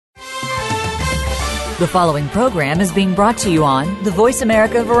The following program is being brought to you on the Voice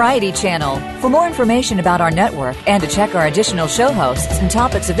America Variety Channel. For more information about our network and to check our additional show hosts and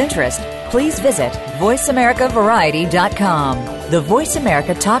topics of interest, please visit voiceamericavariety.com. The Voice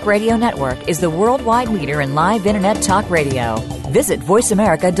America Talk Radio Network is the worldwide leader in live Internet talk radio. Visit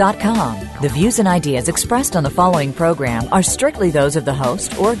voiceamerica.com. The views and ideas expressed on the following program are strictly those of the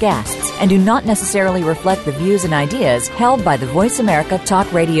host or guests and do not necessarily reflect the views and ideas held by the Voice America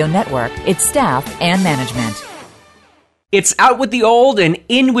Talk Radio Network, its staff, and management. It's out with the old and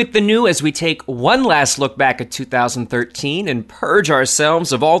in with the new as we take one last look back at 2013 and purge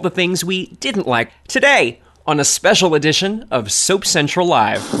ourselves of all the things we didn't like. Today, on a special edition of Soap Central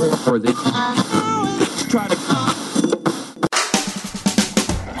Live.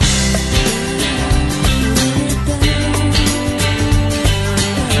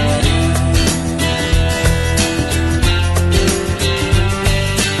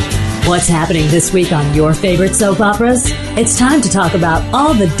 What's happening this week on your favorite soap operas? It's time to talk about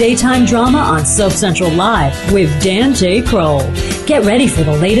all the daytime drama on Soap Central Live with Dan J. Kroll. Get ready for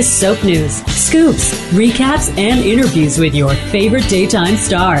the latest soap news, scoops, recaps, and interviews with your favorite daytime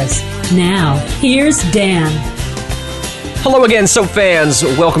stars. Now, here's Dan. Hello again, soap fans.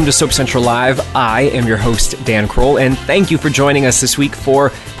 Welcome to Soap Central Live. I am your host, Dan Kroll, and thank you for joining us this week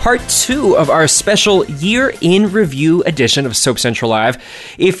for part 2 of our special Year in Review edition of Soap Central Live.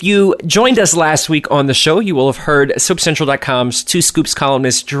 If you joined us last week on the show, you will have heard SoapCentral.com's Two Scoops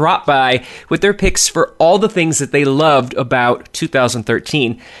columnists drop by with their picks for all the things that they loved about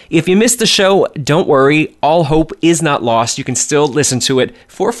 2013. If you missed the show, don't worry. All hope is not lost. You can still listen to it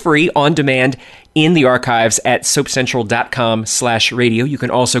for free on demand in the archives at soapcentral.com/radio. You can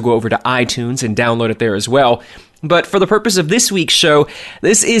also go over to iTunes and download it there as well. But for the purpose of this week's show,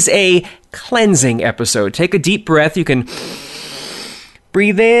 this is a cleansing episode. Take a deep breath. You can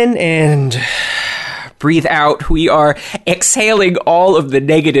breathe in and breathe out. We are exhaling all of the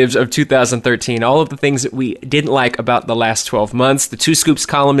negatives of 2013, all of the things that we didn't like about the last 12 months. The Two Scoops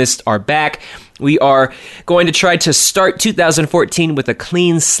columnists are back. We are going to try to start 2014 with a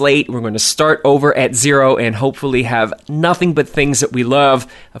clean slate. We're going to start over at zero and hopefully have nothing but things that we love.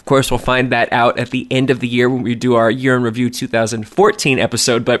 Of course, we'll find that out at the end of the year when we do our Year in Review 2014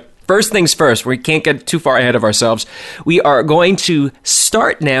 episode. But first things first, we can't get too far ahead of ourselves. We are going to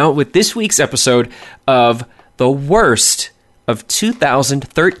start now with this week's episode of the worst of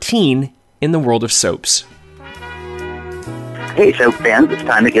 2013 in the world of soaps. Hey, soap fans, it's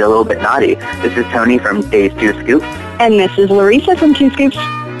time to get a little bit naughty. This is Tony from Days 2 Scoops. And this is Larissa from 2 Scoops.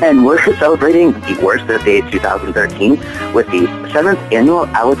 And we're celebrating the worst of Days 2013 with the 7th Annual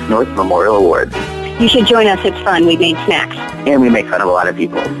Alex North Memorial Awards. You should join us. It's fun. We made snacks. And we make fun of a lot of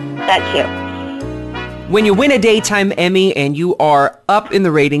people. That too. When you win a Daytime Emmy and you are up in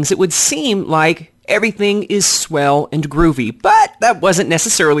the ratings, it would seem like everything is swell and groovy. But that wasn't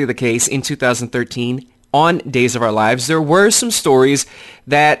necessarily the case in 2013. On Days of Our Lives, there were some stories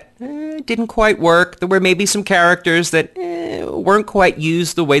that didn't quite work. There were maybe some characters that weren't quite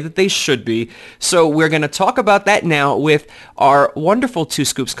used the way that they should be. So we're going to talk about that now with our wonderful Two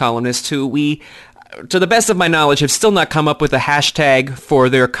Scoops columnists who we, to the best of my knowledge, have still not come up with a hashtag for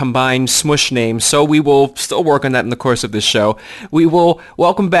their combined smush names. So we will still work on that in the course of this show. We will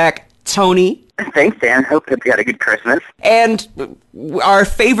welcome back Tony. Thanks, Dan. Hope you had a good Christmas. And our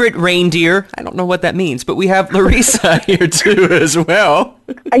favorite reindeer, I don't know what that means, but we have Larissa here too as well.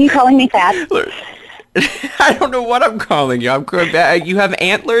 Are you calling me fat? I don't know what I'm calling you. You have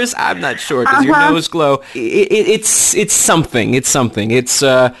antlers? I'm not sure. Does your nose glow? It's something. It's something. It's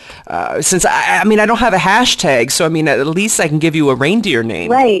since I don't have a hashtag, so at least I can give you a reindeer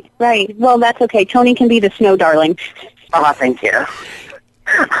name. Right. Well, that's okay. Tony can be the snow darling. Oh, thank you.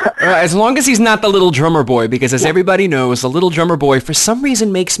 As long as he's not the Little Drummer Boy, because as everybody knows, the Little Drummer Boy for some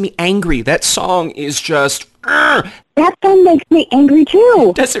reason makes me angry. That song is just... That song makes me angry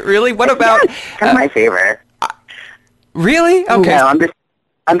too. Does it really? What about... That's my favorite. Really? Okay. No,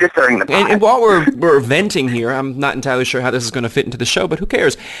 I'm just throwing the pot. And while we're venting here, I'm not entirely sure how this is going to fit into the show, but who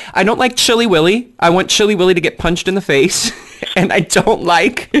cares? I don't like Chilly Willy. I want Chilly Willy to get punched in the face. And I don't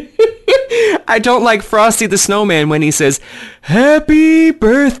like Frosty the Snowman when he says, "Happy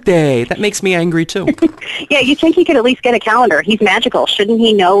birthday." That makes me angry too. Yeah, you think he could at least get a calendar. He's magical. Shouldn't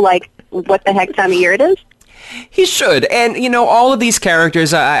he know, what the heck time of year it is? He should. And, all of these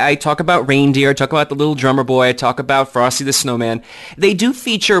characters, I talk about Reindeer, I talk about the Little Drummer Boy, I talk about Frosty the Snowman. They do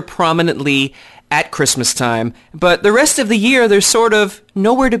feature prominently at Christmas time, but the rest of the year, they're sort of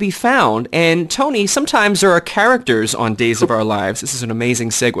nowhere to be found. And Tony, sometimes there are characters on Days of Our Lives, this is an amazing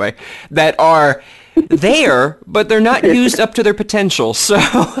segue, that are there, but they're not used up to their potential. So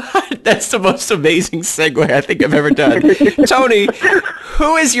I That's the most amazing segue I think I've ever done. Tony,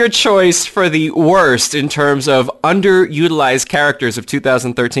 who is your choice for the worst in terms of underutilized characters of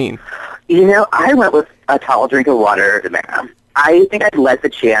 2013? I went with A Tall Drink of Water, man. I think I led the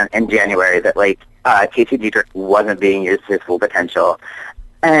chant in January that, Casey Dietrich wasn't being used to his full potential.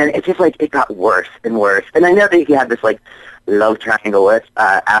 And it's just, it got worse and worse. And I know that he had this, love triangle with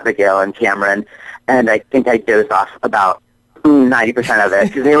Abigail and Cameron, and I think I dozed off about 90% of it,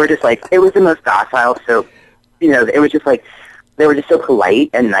 because they were just, it was the most docile, so, it was just, they were just so polite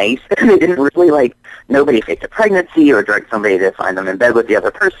and nice, and they didn't really, nobody faked a pregnancy or drugged somebody to find them in bed with the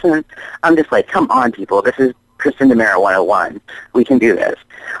other person. I'm just come on, people, this is Kristen DeMera 101. We can do this.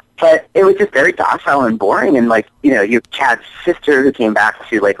 But it was just very docile and boring, and, you have Chad's sister who came back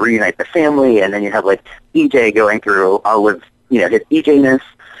to, reunite the family, and then you have, EJ going through all of, his EJ-ness,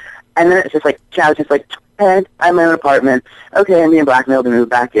 and then it's just, Chad's just hey, I'm in an apartment. Okay, I'm being blackmailed to move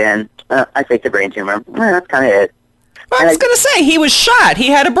back in. I faked a brain tumor. That's kind of it. I was going to say, he was shot.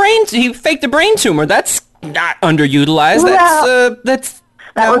 He faked a brain tumor. That's not underutilized. Well,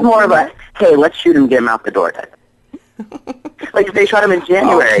 that was more of a, hey, let's shoot him, get him out the door type. They shot him in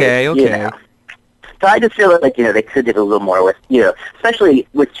January. Okay. So I just feel like, they could do a little more with, especially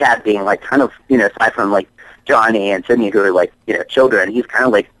with Chad being, kind of, aside from, Johnny and Sydney, who are, children, he's kind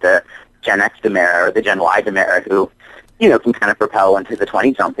of the Gen X DeMera or the Gen Y DeMera who, can kind of propel into the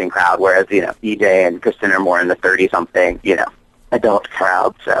 20-something crowd, whereas, EJ and Kristen are more in the 30-something, adult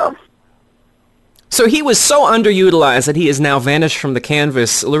crowd, so... So he was so underutilized that he has now vanished from the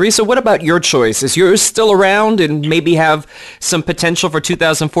canvas. Larissa, what about your choice? Is yours still around and maybe have some potential for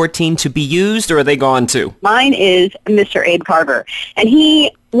 2014 to be used, or are they gone too? Mine is Mr. Abe Carver. And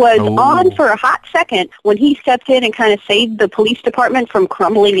he was on for a hot second when he stepped in and kind of saved the police department from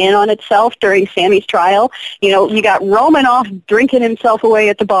crumbling in on itself during Sammy's trial. You got Romanoff drinking himself away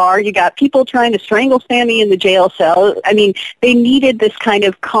at the bar. You got people trying to strangle Sammy in the jail cell. I mean, they needed this kind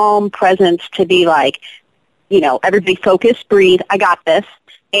of calm presence to be everybody focus, breathe, I got this.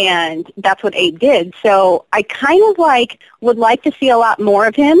 And that's what Abe did. So I kind of would like to see a lot more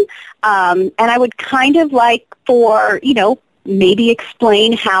of him. And I would kind of like for, maybe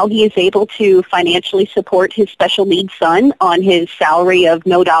explain how he is able to financially support his special needs son on his salary of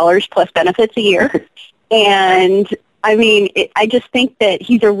no dollars plus benefits a year. And I mean, I just think that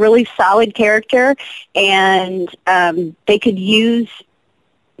he's a really solid character, and they could use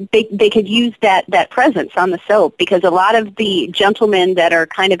that presence on the soap, because a lot of the gentlemen that are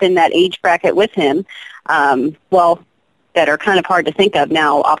kind of in that age bracket with him, that are kind of hard to think of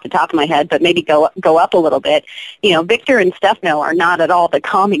now off the top of my head, but maybe go up a little bit. Victor and Stefano are not at all the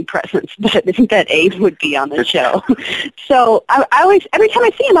calming presence that Abe would be on the show. So I always, every time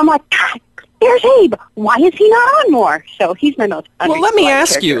I see him, I'm like, God, there's Abe. Why is he not on more? So he's my most underutilized Well, let me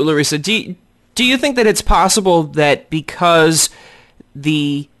ask character. you, Larissa, do you think that it's possible that because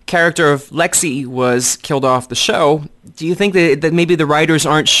the character of Lexi was killed off the show, do you think that maybe the writers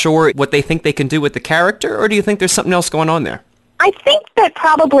aren't sure what they think they can do with the character, or do you think there's something else going on there? I think that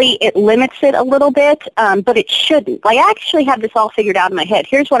probably it limits it a little bit, but it shouldn't. I actually have this all figured out in my head.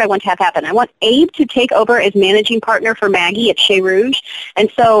 Here's what I want to have happen. I want Abe to take over as managing partner for Maggie at Chez Rouge, and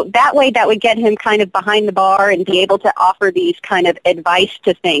so that way that would get him kind of behind the bar and be able to offer these kind of advice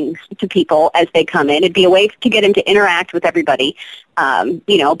to people as they come in. It'd be a way to get him to interact with everybody,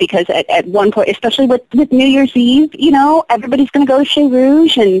 because at one point, especially with New Year's Eve, everybody's going to go to Chez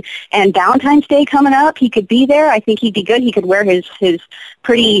Rouge, and Valentine's Day coming up, he could be there. I think he'd be good. He could wear his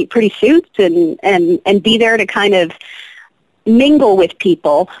pretty suits and be there to kind of mingle with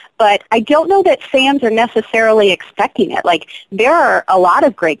people. But I don't know that fans are necessarily expecting it. There are a lot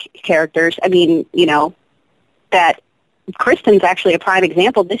of great characters. I mean, that Kristen's actually a prime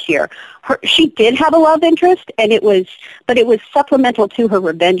example this year. She did have a love interest, but it was supplemental to her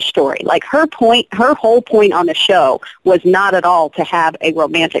revenge story. Her whole point on the show was not at all to have a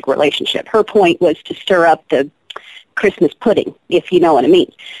romantic relationship. Her point was to stir up the Christmas pudding, if you know what I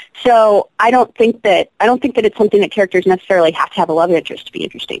mean. So I don't think that it's something that characters necessarily have to have a love interest to be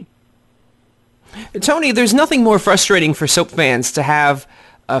interesting. Tony, there's nothing more frustrating for soap fans to have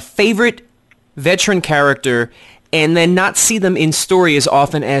a favorite veteran character and then not see them in story as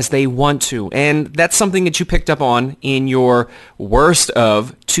often as they want to. And that's something that you picked up on in your Worst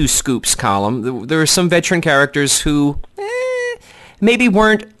of Two Scoops column. There are some veteran characters who maybe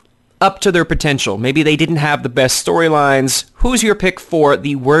weren't up to their potential. Maybe they didn't have the best storylines. Who's your pick for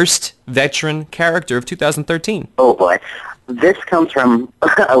the worst veteran character of 2013? Oh, boy. This comes from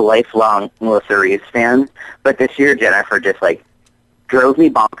a lifelong Melissa Reeves fan, but this year Jennifer just, drove me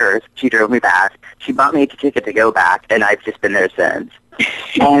bonkers. She drove me back. she bought me a ticket to go back, and I've just been there since.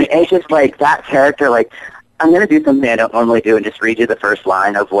 And it's just like that character, like, I'm going to do something I don't normally do and just read you the first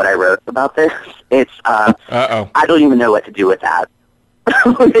line of what I wrote about this. It's, I don't even know what to do with that.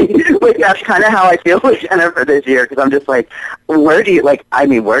 Like, that's kind of how I feel with Jennifer this year, because I'm just like, where did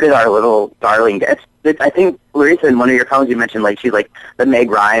our little darling get? I think, Larissa, in one of your columns you mentioned, like, she's like the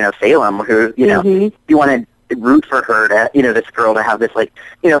Meg Ryan of Salem, who, you know, you want to root for her to, you know, this girl to have this, like,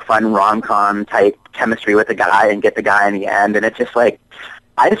 you know, fun rom-com type chemistry with the guy and get the guy in the end. And it's just like,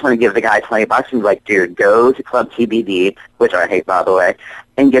 I just want to give the guy $20 and be like, dude, go to Club TBD, which I hate, by the way,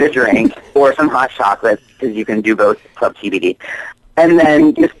 and get a drink or some hot chocolate, because you can do both Club TBD. And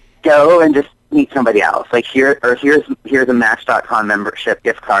then just go and just meet somebody else. Like, here's a Match.com membership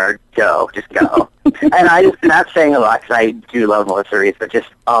gift card. Just go. And I'm not saying a lot because I do love Melissa Reese, but just,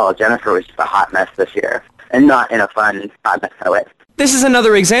 Jennifer was just a hot mess this year. And not in a fun, hot mess way. This is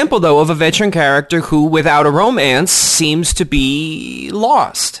another example, though, of a veteran character who, without a romance, seems to be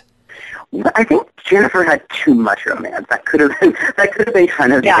lost. I think Jennifer had too much romance. That could have been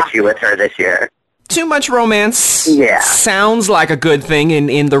kind of the issue with her this year. Too much romance sounds like a good thing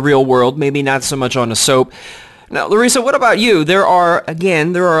in the real world, maybe not so much on a soap. Now, Larissa, what about you? There are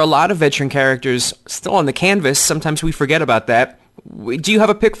a lot of veteran characters still on the canvas. Sometimes we forget about that. Do you have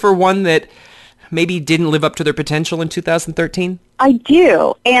a pick for one that maybe didn't live up to their potential in 2013? I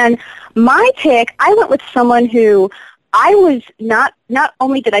do. And my pick, I went with someone who I was not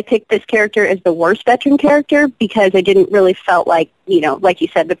only did I pick this character as the worst veteran character because I didn't really felt like, you know, like you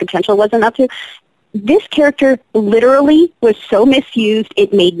said, the potential wasn't up to. This character literally was so misused,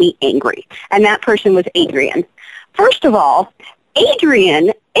 it made me angry. And that person was Adrian. First of all,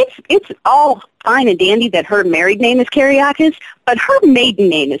 Adrian, it's all fine and dandy that her married name is Kiriakis, but her maiden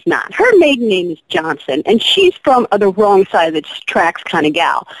name is not. Her maiden name is Johnson, and she's from the wrong side of the tracks kind of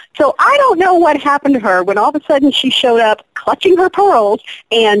gal. So I don't know what happened to her when all of a sudden she showed up clutching her pearls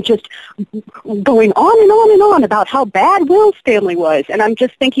and just going on and on and on about how bad Will's family was. And I'm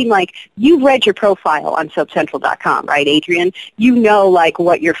just thinking, like, you've read your profile on SoapCentral.com, right, Adrian? You know, like,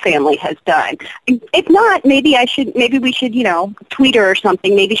 what your family has done. If not, maybe we should, you know, tweet her or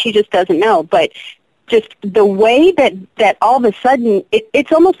something. Maybe she just doesn't know, but just the way that all of a sudden,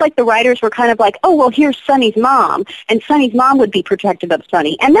 it's almost like the writers were kind of like, oh, well, here's Sonny's mom, and Sonny's mom would be protective of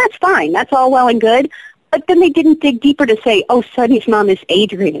Sonny, and that's fine. That's all well and good. But then they didn't dig deeper to say, oh, Sonny's mom is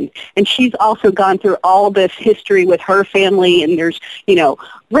Adrian, and she's also gone through all this history with her family, and there's, you know,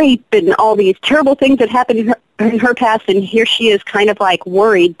 rape and all these terrible things that happened in her past, and here she is kind of like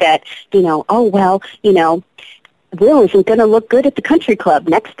worried that, you know, oh, well, you know, Will isn't going to look good at the country club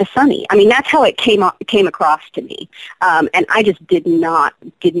next to Sonny. I mean, that's how it came across to me, and I just did not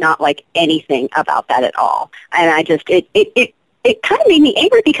like anything about that at all. And I just it kind of made me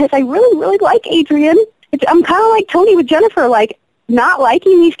angry because I really like Adrian. I'm kind of like Tony with Jennifer. Like, not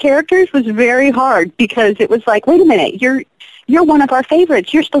liking these characters was very hard because it was like, wait a minute, you're one of our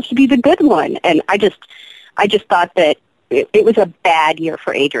favorites. You're supposed to be the good one, and I just thought that. It was a bad year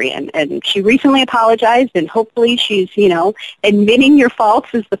for Adrian, and she recently apologized, and hopefully she's, you know, admitting your faults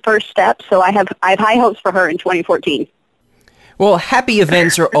is the first step, so I have high hopes for her in 2014. Well, happy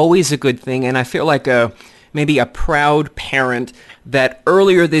events are always a good thing, and I feel like maybe a proud parent that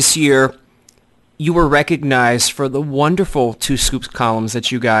earlier this year you were recognized for the wonderful Two Scoops columns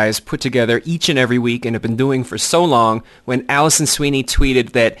that you guys put together each and every week and have been doing for so long. When Allison Sweeney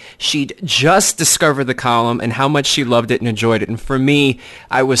tweeted that she'd just discovered the column and how much she loved it and enjoyed it. And for me,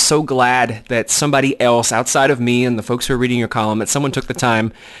 I was so glad that somebody else outside of me and the folks who are reading your column, that someone took the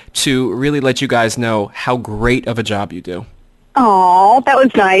time to really let you guys know how great of a job you do. Oh, that was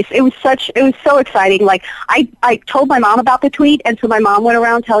nice. It was so exciting. Like, I told my mom about the tweet, and so my mom went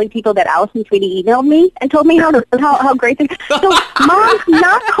around telling people that Allison Sweeney emailed me and told me how great they. So Mom's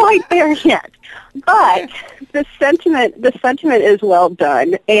not quite there yet, but the sentiment is well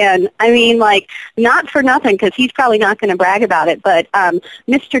done. And I mean, like, not for nothing, because he's probably not going to brag about it, but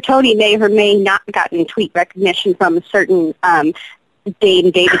Mr. Tony may or may not gotten tweet recognition from a certain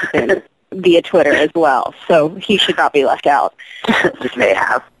Dane Davidson via Twitter as well, so he should not be left out. Just may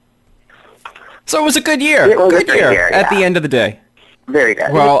have. So it was a good year. Good year at the end of the day. Very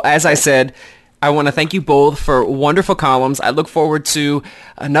good. Well, as I said, I want to thank you both for wonderful columns. I look forward to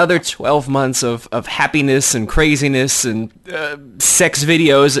another 12 months of happiness and craziness and sex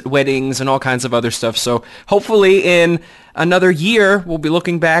videos at weddings and all kinds of other stuff. So hopefully in another year, we'll be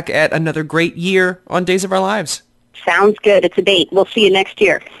looking back at another great year on Days of Our Lives. Sounds good. It's a date. We'll see you next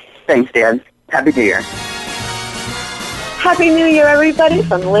year. Thanks, Dan. Happy New Year. Happy New Year, everybody,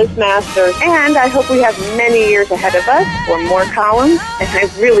 from Liz Masters. And I hope we have many years ahead of us for more columns. And I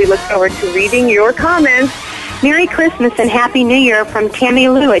really look forward to reading your comments. Merry Christmas and Happy New Year from Tammy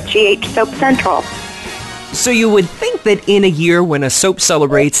Lou at GH Soap Central. So you would think that in a year when a soap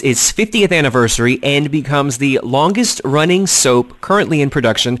celebrates its 50th anniversary and becomes the longest-running soap currently in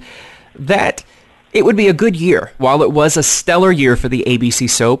production, that it would be a good year. While it was a stellar year for the ABC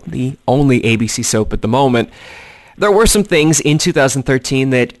soap, the only ABC soap at the moment, there were some things in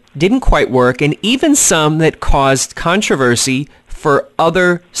 2013 that didn't quite work, and even some that caused controversy for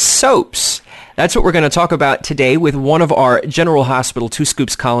other soaps. That's what we're going to talk about today with one of our General Hospital Two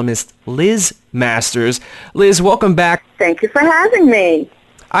Scoops columnists, Liz Masters. Liz, welcome back. Thank you for having me.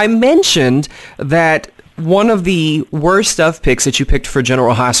 I mentioned that one of the worst of picks that you picked for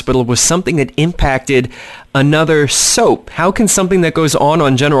General Hospital was something that impacted another soap. How can something that goes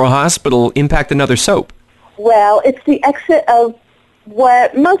on General Hospital impact another soap? Well, it's the exit of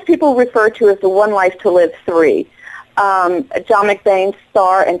what most people refer to as the One Life to Live 3. John McBain,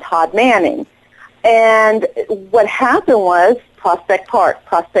 Starr, and Todd Manning. And what happened was Prospect Park.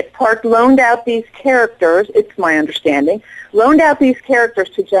 Prospect Park loaned out these characters, it's my understanding, loaned out these characters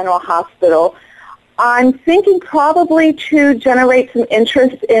to General Hospital. I'm thinking probably to generate some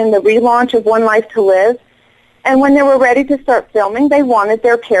interest in the relaunch of One Life to Live. And when they were ready to start filming, they wanted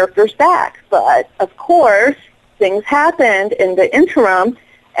their characters back. But, of course, things happened in the interim.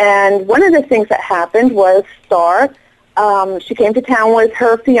 And one of the things that happened was Starr, she came to town with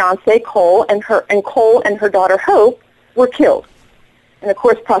her fiance Cole, and Cole and her daughter Hope were killed. And of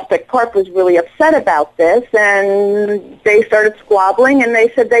course, Prospect Park was really upset about this, and they started squabbling, and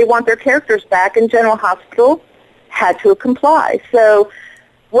they said they want their characters back, and General Hospital had to comply. So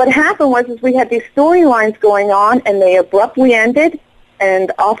what happened was we had these storylines going on, and they abruptly ended,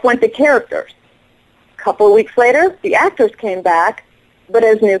 and off went the characters. A couple of weeks later, the actors came back, but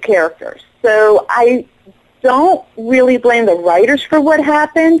as new characters. So I don't really blame the writers for what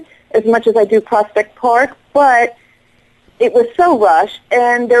happened as much as I do Prospect Park, but it was so rushed,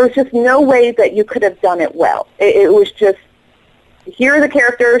 and there was just no way that you could have done it well. It was just, here are the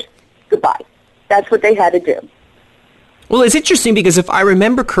characters, goodbye. That's what they had to do. Well, it's interesting because if I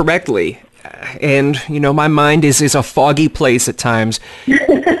remember correctly, and, my mind is a foggy place at times,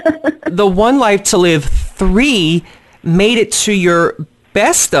 the One Life to Live 3 made it to your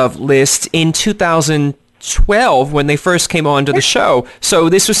best of list in 2012 when they first came onto the show. So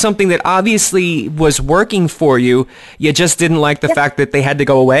this was something that obviously was working for you. You just didn't like the fact that they had to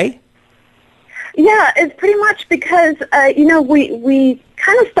go away? Yeah, it's pretty much because, we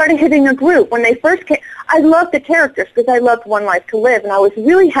kind of started hitting a groove. When they first came, I loved the characters because I loved One Life to Live, and I was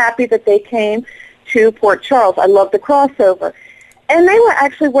really happy that they came to Port Charles. I loved the crossover. And they were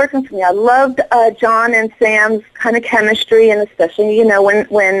actually working for me. I loved John and Sam's kind of chemistry, and especially,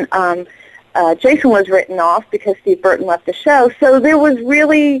 when Jason was written off because Steve Burton left the show. So there was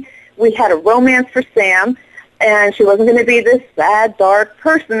really, we had a romance for Sam, and she wasn't going to be this sad, dark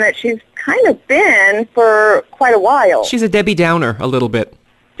person that she's kind of been for quite a while. She's a Debbie Downer a little bit.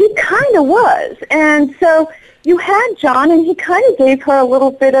 She kind of was. And so you had John, and he kind of gave her a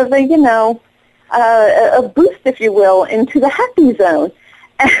little bit of a boost, if you will, into the happy zone.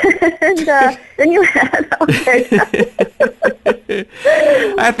 And then you had,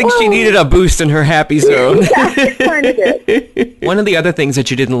 I think she needed a boost in her happy zone. Yeah, kind of did. One of the other things that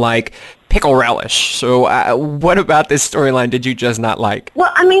you didn't like, pickle relish. So what about this storyline did you just not like?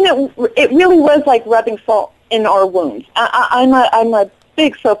 Well, I mean, it really was like rubbing salt in our wounds. I'm a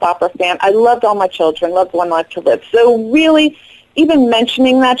big soap opera fan. I loved All My Children, loved One Life to Live. So really, even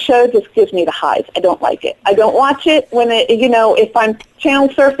mentioning that show just gives me the hives. I don't like it. I don't watch it when if I'm channel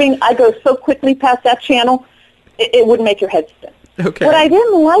surfing, I go so quickly past that channel, it would make your head spin. Okay. What I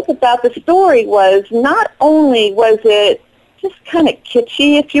didn't like about the story was not only was it just kind of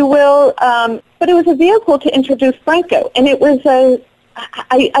kitschy, if you will, but it was a vehicle to introduce Franco, and it was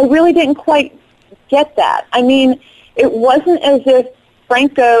I really didn't quite get that. I mean, it wasn't as if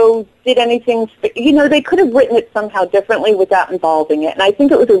Franco did anything, they could have written it somehow differently without involving it. And I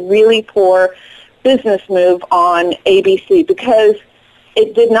think it was a really poor business move on ABC because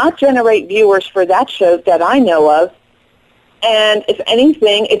it did not generate viewers for that show that I know of. And if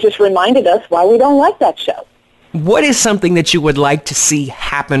anything, it just reminded us why we don't like that show. What is something that you would like to see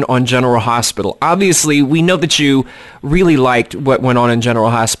happen on General Hospital? Obviously, we know that you really liked what went on in General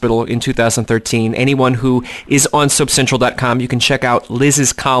Hospital in 2013. Anyone who is on SoapCentral.com, you can check out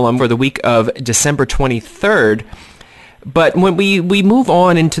Liz's column for the week of December 23rd. But when we move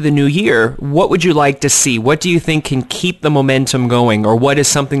on into the new year, what would you like to see? What do you think can keep the momentum going? Or what is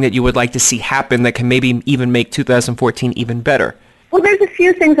something that you would like to see happen that can maybe even make 2014 even better? Well, there's a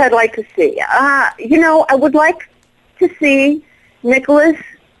few things I'd like to see. I would like to see Nicholas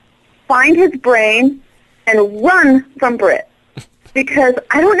find his brain and run from Brit. Because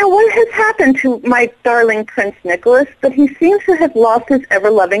I don't know what has happened to my darling Prince Nicholas, but he seems to have lost his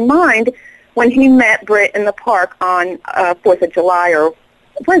ever-loving mind when he met Brit in the park on 4th of July, or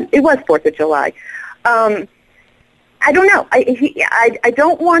it was 4th of July. I don't know. I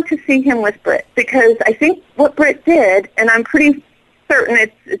don't want to see him with Brit, because I think what Brit did, and I'm pretty certain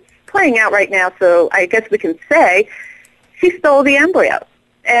it's playing out right now, so I guess we can say, she stole the embryo.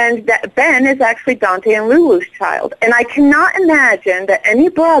 And that Ben is actually Dante and Lulu's child. And I cannot imagine that any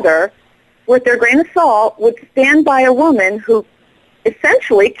brother, with their grain of salt, would stand by a woman who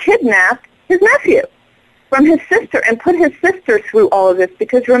essentially kidnapped his nephew from his sister and put his sister through all of this.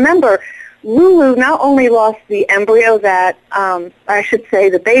 Because remember, Lulu not only lost the embryo that, I should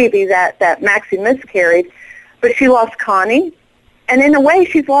say the baby that Maxie miscarried, but she lost Connie. And in a way,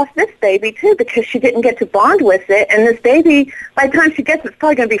 she's lost this baby, too, because she didn't get to bond with it. And this baby, by the time she gets it, it's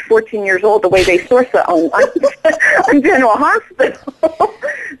probably going to be 14 years old, the way they source it on General Hospital.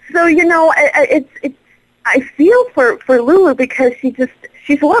 So, I feel for Lulu, because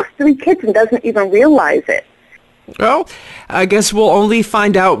she's lost 3 kids and doesn't even realize it. Well, I guess we'll only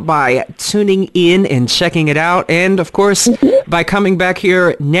find out by tuning in and checking it out. And, of course, by coming back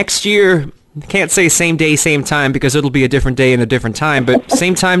here next year. Can't say same day, same time, because it'll be a different day and a different time, but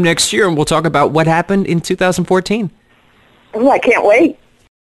same time next year, and we'll talk about what happened in 2014. Oh, I can't wait.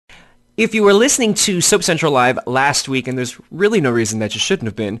 If you were listening to Soap Central Live last week, and there's really no reason that you shouldn't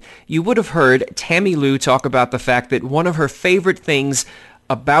have been, you would have heard Tammy Lou talk about the fact that one of her favorite things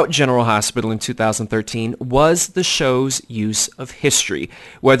about General Hospital in 2013 was the show's use of history,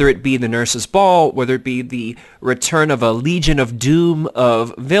 whether it be the Nurses' Ball, whether it be the return of a Legion of Doom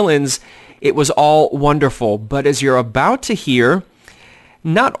of villains. It was all wonderful. But as you're about to hear,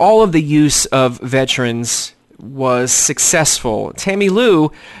 not all of the use of veterans was successful. Tammy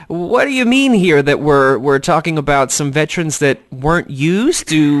Lou, what do you mean here that we're talking about some veterans that weren't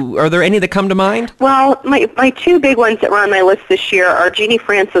used? Are there any that come to mind? Well, my 2 big ones that were on my list this year are Jeannie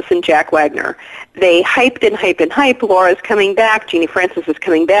Francis and Jack Wagner. They hyped and hyped and hyped. Laura's coming back. Jeannie Francis is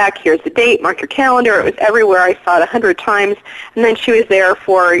coming back. Here's the date. Mark your calendar. It was everywhere. I saw it 100 times. And then she was there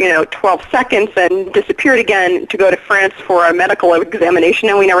for, 12 seconds and disappeared again to go to France for a medical examination,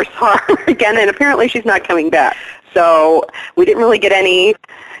 and we never saw her again, and apparently she's not coming back. So we didn't really get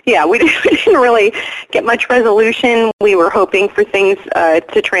we didn't really get much resolution. We were hoping for things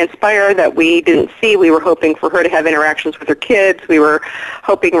to transpire that we didn't see. We were hoping for her to have interactions with her kids. We were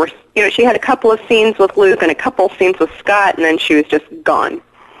hoping, she had a couple of scenes with Luke and a couple of scenes with Scott, and then she was just gone.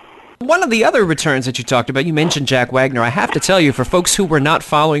 One of the other returns that you talked about, you mentioned Jack Wagner. I have to tell you, for folks who were not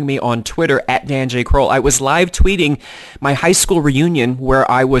following me on Twitter, at Dan J. Kroll, I was live tweeting my high school reunion where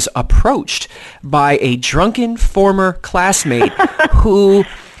I was approached by a drunken former classmate who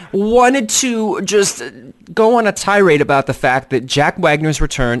wanted to just go on a tirade about the fact that Jack Wagner's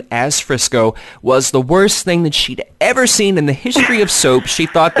return as Frisco was the worst thing that she'd ever seen in the history of soap. She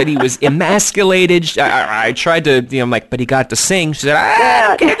thought that he was emasculated. I tried to, I'm like, but he got to sing. She said, I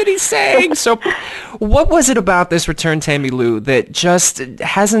don't care that he sang. So what was it about this return, Tammy Lou, that just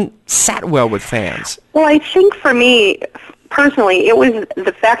hasn't sat well with fans? Well, I think for me, personally, it was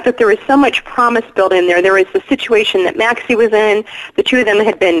the fact that there was so much promise built in there. There was the situation that Maxie was in. The 2 of them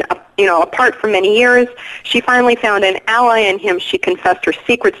had been, apart for many years. She finally found an ally in him. She confessed her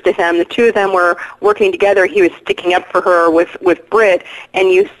secrets to him. The 2 of them were working together. He was sticking up for her with Britt, and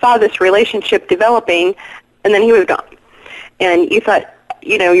you saw this relationship developing, and then he was gone. And you thought,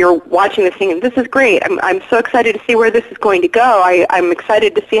 you're watching this thing, and this is great. I'm so excited to see where this is going to go. I'm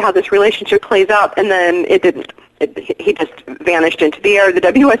excited to see how this relationship plays out, and then it didn't. He just vanished into the air. The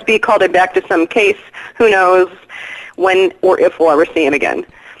WSB called him back to some case. Who knows when or if we'll ever see him again.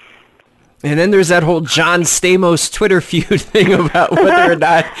 And then there's that whole John Stamos Twitter feud thing about whether or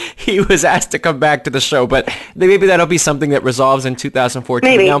not he was asked to come back to the show. But maybe that'll be something that resolves in 2014.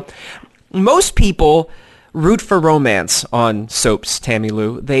 Maybe. Now, most people root for romance on soaps, Tammy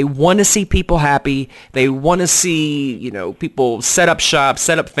Lou. They want to see people happy. They want to see, people set up shop,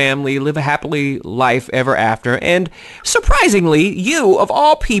 set up family, live a happily life ever after. And surprisingly, you, of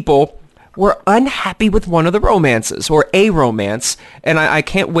all people, were unhappy with one of the romances, or a romance. And I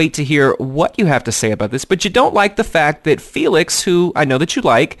can't wait to hear what you have to say about this. But you don't like the fact that Felix, who I know that you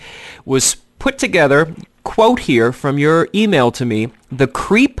like, was put together quote here from your email to me, the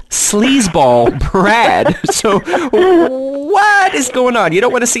creep sleazeball Brad. So what is going on? You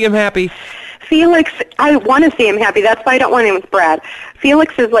don't want to see him happy? Felix, I want to see him happy. That's why I don't want him with Brad.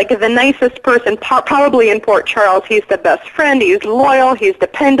 Felix is like the nicest person probably in Port Charles. He's the best friend. He's loyal. He's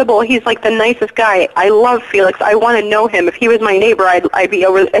dependable. He's like the nicest guy. I love Felix. I want to know him. If he was my neighbor, I'd be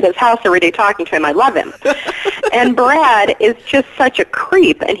over at his house every day talking to him. I love him. And Brad is just such a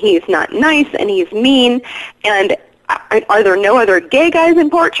creep, and he's not nice, and he's mean, and are there no other gay guys in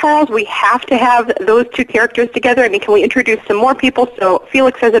Port Charles? We have to have those two characters together. I mean, can we introduce some more people so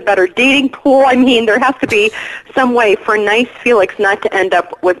Felix has a better dating pool? I mean, there has to be some way for nice Felix not to end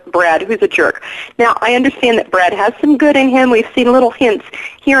up with Brad, who's a jerk. Now, I understand that Brad has some good in him. We've seen little hints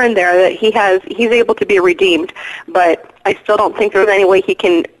here and there that he's able to be redeemed, but I still don't think there's any way he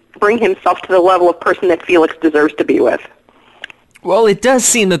can bring himself to the level of person that Felix deserves to be with. Well, it does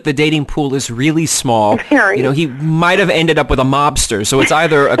seem that the dating pool is really small. Very. You know, he might have ended up with a mobster. So it's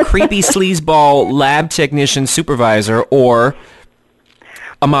either a creepy sleazeball lab technician supervisor or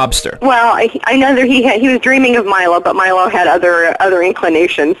a mobster. Well, I know that he was dreaming of Milo, but Milo had other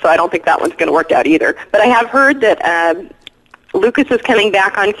inclinations, so I don't think that one's going to work out either. But I have heard that Lucas is coming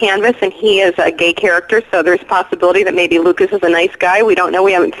back on canvas, and he is a gay character, so there's a possibility that maybe Lucas is a nice guy. We don't know.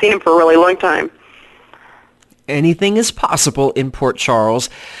 We haven't seen him for a really long time. Anything is possible in Port Charles,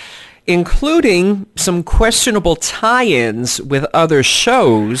 including some questionable tie-ins with other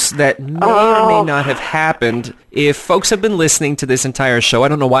shows that may or may not have happened. If folks have been listening to this entire show, I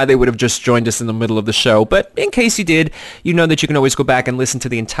don't know why they would have just joined us in the middle of the show, but in case you did, you know that you can always go back and listen to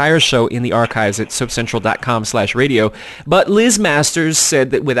the entire show in the archives at soapcentral.com/radio. But Liz Masters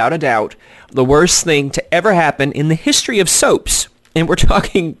said that without a doubt, the worst thing to ever happen in the history of soaps, and we're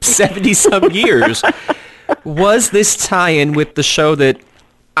talking 70-some years, was this tie-in with the show that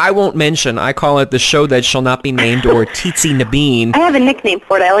I won't mention. I call it the show that shall not be named, or Teetsy Nabeen. I have a nickname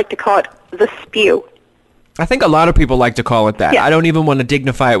for it. I like to call it the Spew. I think a lot of people like to call it that. Yeah. I don't even want to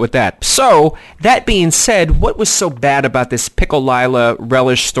dignify it with that. So, that being said, what was so bad about this Pickle Lila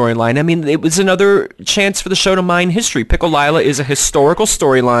Relish storyline? I mean, it was another chance for the show to mine history. Pickle Lila is a historical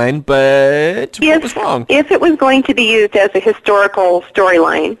storyline, but what was wrong? If it was going to be used as a historical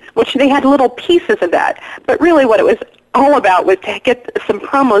storyline, which they had little pieces of that, but really what it was all about was to get some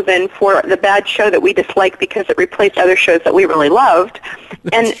promos in for the bad show that we dislike because it replaced other shows that we really loved.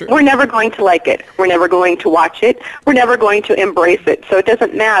 And we're never going to like it. We're never going to watch it. We're never going to embrace it. So it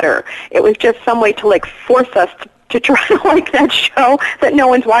doesn't matter. It was just some way to like force us to try to like that show that no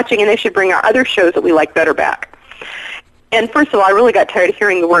one's watching, and they should bring our other shows that we like better back. And first of all, I really got tired of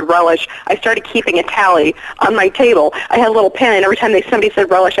hearing the word relish. I started keeping a tally on my table. I had a little pen, and every time somebody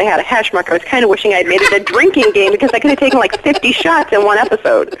said relish, I had a hash mark. I was kind of wishing I had made it a drinking game because I could have taken like 50 shots in one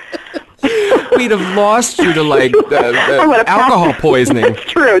episode. We'd have lost you to like alcohol poisoning. It's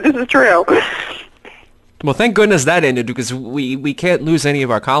true. This is true. Well, thank goodness that ended, because we can't lose any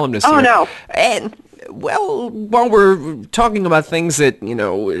of our columnists here. Oh, no. And, well, while we're talking about things that, you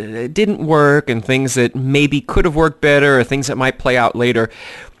know, didn't work and things that maybe could have worked better or things that might play out later,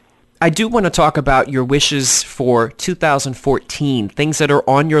 I do want to talk about your wishes for 2014, things that are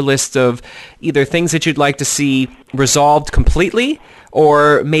on your list of either things that you'd like to see resolved completely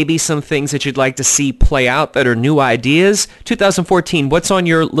or maybe some things that you'd like to see play out that are new ideas. 2014, what's on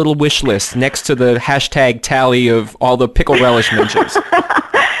your little wish list next to the hashtag tally of all the pickle relish mentions?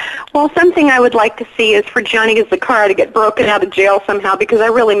 Well, something I would like to see is for Johnny Zakara to get broken out of jail somehow, because I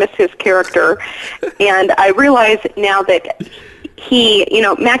really miss his character. And I realize now that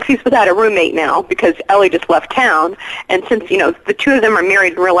Maxie's without a roommate now because Ellie just left town. And since, the two of them are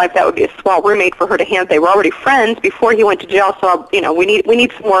married in real life, that would be a swell roommate for her to have. They were already friends before he went to jail, so, we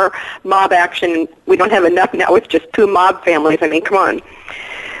need some more mob action. We don't have enough now with just two mob families. I mean, come on.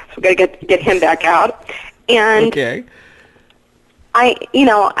 So we've got to get him back out. And okay.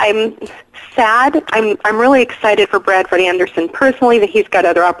 I'm sad. I'm really excited for Bradford Anderson personally, that he's got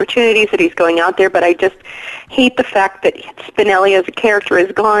other opportunities, that he's going out there, but I just hate the fact that Spinelli as a character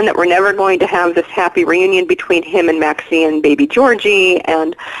is gone, that we're never going to have this happy reunion between him and Maxie and baby Georgie,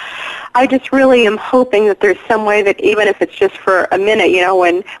 and I just really am hoping that there's some way that even if it's just for a minute,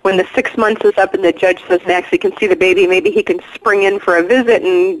 when the 6 months is up and the judge says Maxie can see the baby, maybe he can spring in for a visit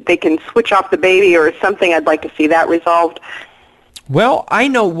and they can switch off the baby or something. I'd like to see that resolved. Well, I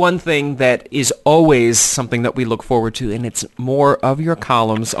know one thing that is always something that we look forward to, and it's more of your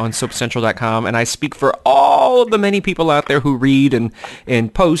columns on SoapCentral.com, and I speak for all of the many people out there who read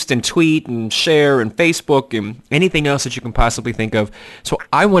and post and tweet and share and Facebook and anything else that you can possibly think of. So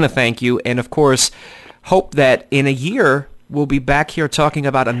I want to thank you, and of course, hope that in a year we'll be back here talking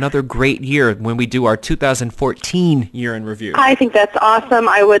about another great year when we do our 2014 year in review. I think that's awesome.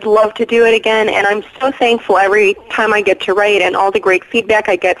 I would love to do it again, and I'm so thankful every time I get to write and all the great feedback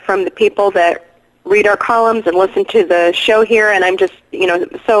I get from the people that read our columns and listen to the show here, and I'm just,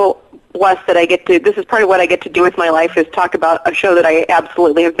 so blessed that I get to, this is part of what I get to do with my life, is talk about a show that I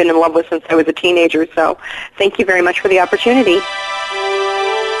absolutely have been in love with since I was a teenager. So thank you very much for the opportunity.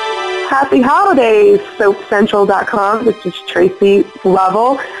 Happy holidays, SoapCentral.com. This is Tracy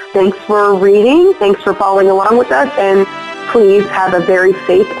Lovell. Thanks for reading. Thanks for following along with us. And please have a very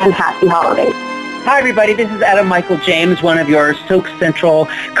safe and happy holiday. Hi, everybody. This is Adam Michael James, one of your Soap Central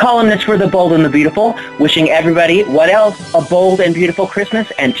columnists for The Bold and the Beautiful, wishing everybody, what else, a bold and beautiful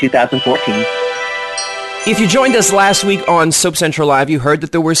Christmas and 2014. If you joined us last week on Soap Central Live, you heard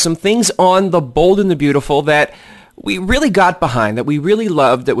that there were some things on The Bold and the Beautiful that we really got behind, that we really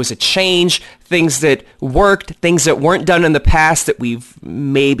loved, that was a change, things that worked, things that weren't done in the past that we've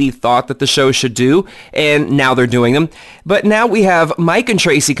maybe thought that the show should do, and now they're doing them. But now we have Mike and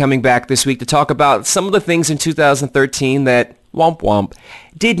Tracy coming back this week to talk about some of the things in 2013 that, womp womp,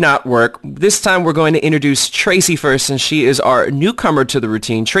 did not work. This time we're going to introduce Tracy first, and she is our newcomer to the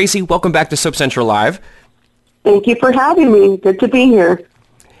routine. Tracy, welcome back to Soap Central Live. Thank you for having me. Good to be here.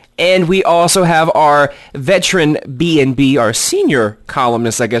 And we also have our veteran B&B, our senior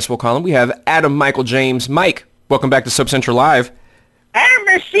columnist, I guess we'll call him. We have Adam Michael James. Mike, welcome back to Soap Central Live. I'm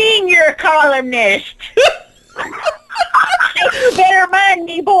a senior columnist. You better mind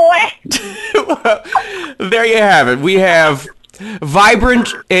me, boy. Well, there you have it. We have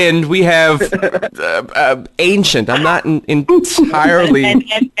vibrant and we have ancient. I'm not entirely...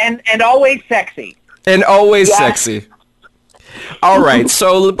 and always sexy. And always sexy. All right,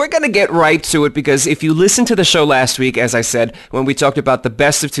 so we're going to get right to it because if you listened to the show last week, as I said, when we talked about the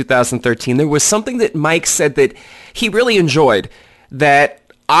best of 2013, there was something that Mike said that he really enjoyed that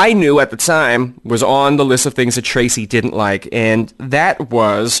I knew at the time was on the list of things that Tracy didn't like, and that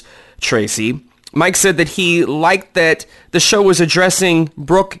was, Tracy, Mike said that he liked that the show was addressing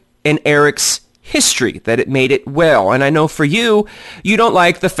Brooke and Eric's history, that it made it well. And I know for you, you don't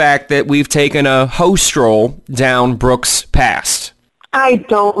like the fact that we've taken a host role down Brooke's past. I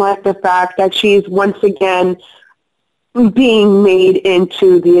don't like the fact that she's once again being made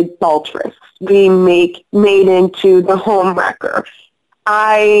into the adulteress, being made into the homewrecker.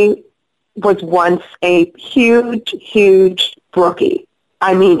 I was once a huge Brookie.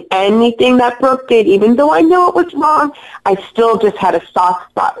 I mean, anything that Brooke did, even though I know it was wrong, I still just had a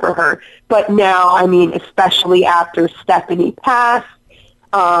soft spot for her. But now, I mean, especially after Stephanie passed,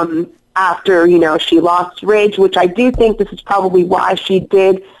 after, she lost Ridge, which I do think this is probably why she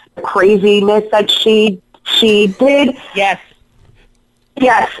did the craziness that she did. Yes.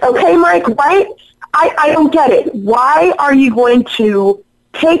 Yes. Okay, Mike, right? I don't get it. Why are you going to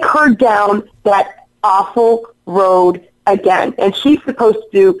take her down that awful road again? And she's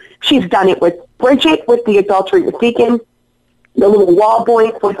done it with Bridget, with the adultery with Deacon, the little wall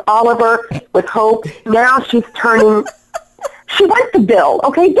boy with Oliver, with Hope. Now she went to Bill.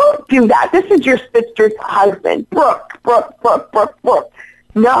 Okay, don't do that. This is your sister's husband. Brooke.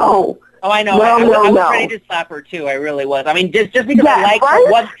 No. Oh, I know. No, I was no. ready to slap her, too. I really was. I mean, just because I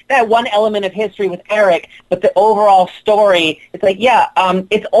like that one element of history with Eric, but the overall story, it's like,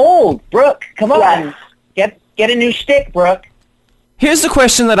 it's old. Brooke, come on. Get a new shtick, Brooke. Here's the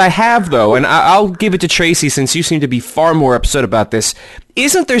question that I have, though, and I'll give it to Tracy since you seem to be far more upset about this.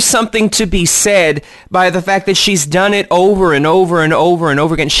 Isn't there something to be said by the fact that she's done it over and over and over and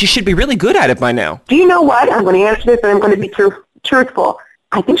over again? She should be really good at it by now. Do you know what? I'm going to answer this, and I'm going to be truthful.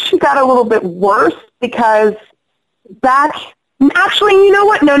 I think she got a little bit worse because actually, you know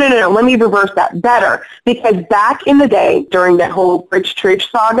what? No. Let me reverse that. Better. Because back in the day, during that whole Bridge Tridge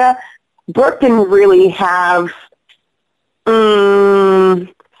saga, Brooke didn't really have...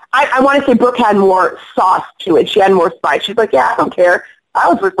 I want to say Brooke had more sauce to it. She had more spice. She's like, I don't care. I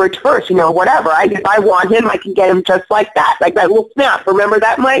was with Rich first, whatever. If I want him, I can get him just like that. Like that little snap. Remember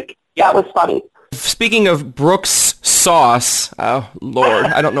that, Mike? That was funny. Speaking of Brooke's sauce, oh, Lord,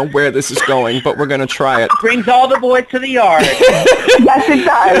 I don't know where this is going, but we're going to try it. Brings all the boys to the yard. Yes, it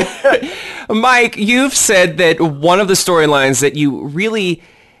does. Mike, you've said that one of the storylines that you really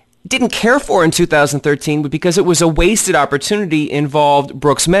didn't care for in 2013 because it was a wasted opportunity involved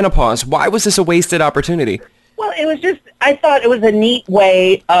Brooke's menopause. Why was this a wasted opportunity? Well, it was just, I thought it was a neat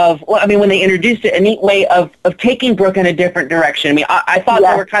way of, when they introduced it, a neat way of taking Brooke in a different direction. I mean, I thought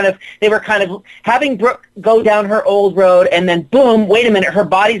they were kind of having Brooke go down her old road, and then boom, wait a minute, her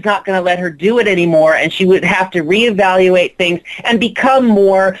body's not going to let her do it anymore, and she would have to reevaluate things and become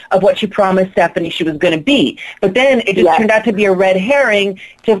more of what she promised Stephanie she was going to be. But then it just turned out to be a red herring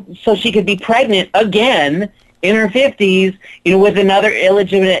so she could be pregnant again in her 50s, with another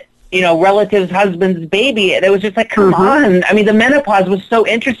illegitimate relative's husband's baby. It was just like, come on. I mean, the menopause was so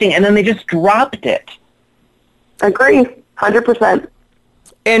interesting, and then they just dropped it. Agree, 100%.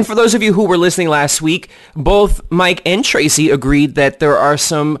 And for those of you who were listening last week, both Mike and Tracy agreed that there are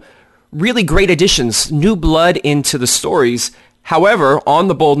some really great additions, new blood into the stories. However, on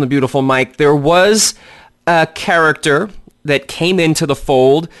The Bold and the Beautiful, Mike, there was a character that came into the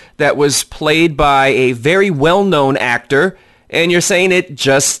fold that was played by a very well-known actor, and you're saying it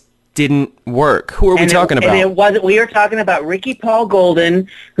just didn't work. Who are we talking about? We were talking about Ricky Paul Golden,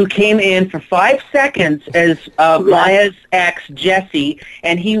 who came in for 5 seconds as Maya's ex, Jesse,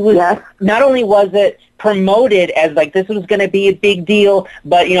 and he was, not only was it promoted as like this was going to be a big deal,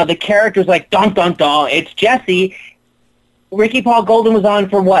 but, the character's like, dun, dun, dun, it's Jesse. Ricky Paul Golden was on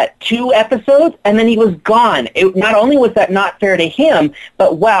for 2 episodes, and then he was gone. Not only was that not fair to him,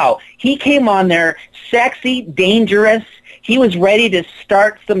 but wow, he came on there sexy, dangerous. He was ready to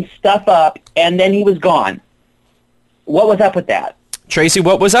start some stuff up, and then he was gone. What was up with that? Tracy,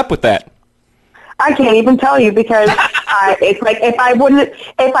 what was up with that? I can't even tell you because it's like if I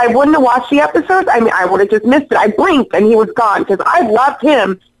wouldn't have watched the episodes, I would have just missed it. I blinked and he was gone because I've loved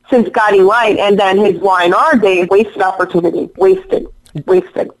him since Guiding Light, and then his Y&R days, wasted opportunity. Wasted.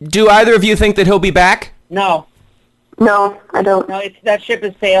 Do either of you think that he'll be back? No. No, I don't. No, that ship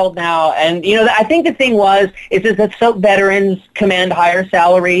has sailed now. And, I think the thing is that soap veterans command higher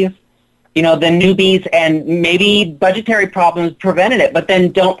salaries, than newbies, and maybe budgetary problems prevented it, but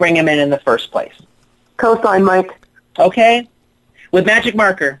then don't bring him in the first place. Cosign, Mike. Okay. With magic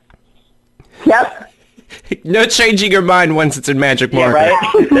marker. Yep. No changing your mind once it's in magic marker. Yeah,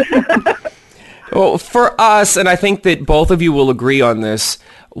 right? Well, for us, and I think that both of you will agree on this,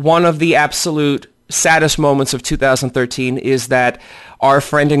 one of the absolute saddest moments of 2013 is that our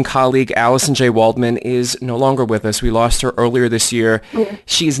friend and colleague Allison J. Waldman is no longer with us. We lost her earlier this year.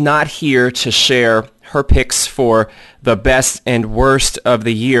 She's not here to share her picks for the best and worst of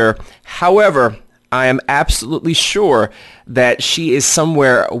the year. However, I am absolutely sure that she is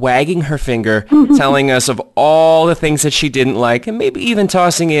somewhere wagging her finger, telling us of all the things that she didn't like, and maybe even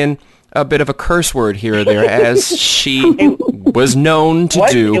tossing in a bit of a curse word here or there, as she was known to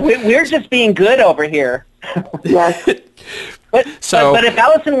do. We're just being good over here. Yes. But if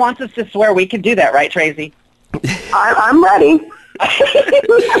Allison wants us to swear, we can do that, right, Tracy? I'm ready.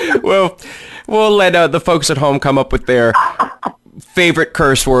 Well, we'll let the folks at home come up with their favorite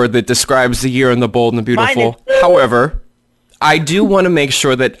curse word that describes the year in The Bold and the Beautiful. However, I do want to make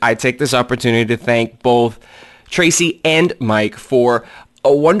sure that I take this opportunity to thank both Tracy and Mike for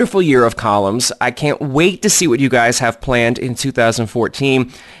a wonderful year of columns. I can't wait to see what you guys have planned in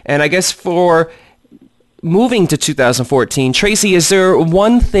 2014. And I guess for moving to 2014, Tracy, is there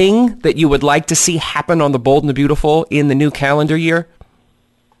one thing that you would like to see happen on The Bold and the Beautiful in the new calendar year?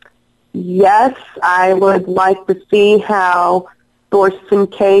 Yes, I would like to see how Thorsten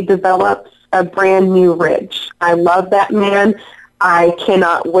Kaye develops a brand new Ridge. I love that man. I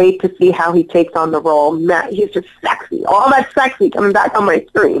cannot wait to see how he takes on the role. Matt, he's just sexy. All that sexy coming back on my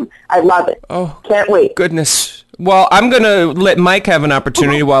screen. I love it. Oh, can't wait. Goodness. Well, I'm going to let Mike have an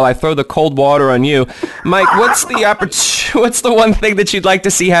opportunity while I throw the cold water on you. Mike, what's the one thing that you'd like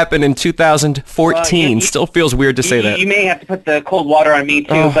to see happen in 2014? Still feels weird to say that. You may have to put the cold water on me,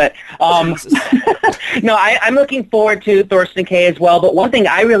 too. But no, I'm looking forward to Thorsten Kaye as well. But one thing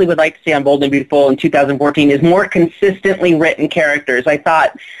I really would like to see on Bold and Beautiful in 2014 is more consistently written characters. I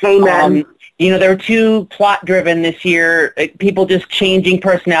thought... Amen. There were too plot-driven this year, people just changing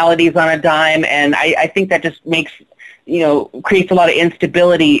personalities on a dime, and I think that just makes, creates a lot of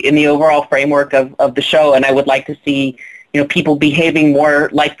instability in the overall framework of the show, and I would like to see, people behaving more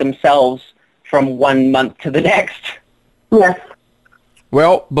like themselves from one month to the next. Yes.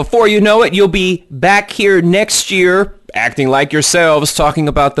 Well, before you know it, you'll be back here next year acting like yourselves, talking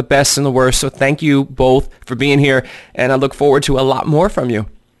about the best and the worst, so thank you both for being here, and I look forward to a lot more from you.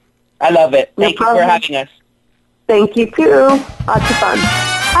 I love it. Thank you for having us. Thank you, too. Lots of fun.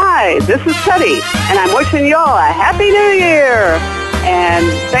 Hi, this is Teddy, and I'm wishing you all a Happy New Year. And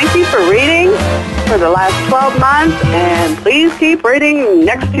thank you for reading for the last 12 months, and please keep reading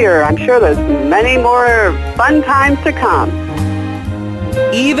next year. I'm sure there's many more fun times to come.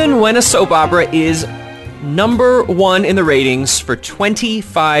 Even when a soap opera is number one in the ratings for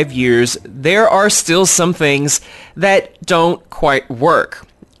 25 years, there are still some things that don't quite work.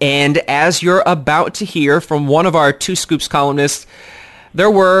 And as you're about to hear from one of our Two Scoops columnists,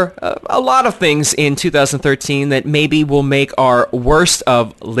 there were a lot of things in 2013 that maybe will make our worst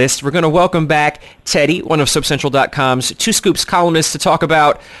of list. We're going to welcome back Teddy, one of SoapCentral.com's Two Scoops columnists, to talk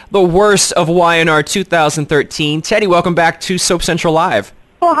about the worst of Y&R 2013. Teddy, welcome back to Soap Central Live.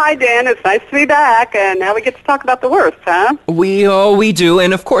 Well, hi, Dan. It's nice to be back, and now we get to talk about the worst, huh? We do.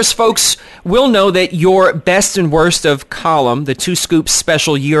 And, of course, folks will know that your best and worst of column, the Two Scoops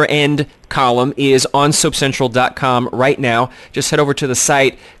special year-end column, is on SoapCentral.com right now. Just head over to the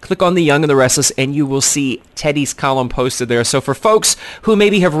site, click on The Young and the Restless, and you will see Teddy's column posted there. So for folks who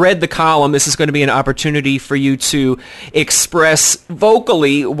maybe have read the column, this is going to be an opportunity for you to express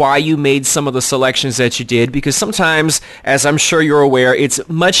vocally why you made some of the selections that you did, because sometimes, as I'm sure you're aware, it's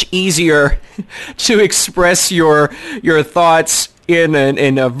much easier to express your thoughts in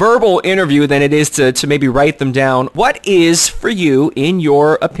a verbal interview than it is to maybe write them down. What is, for you, in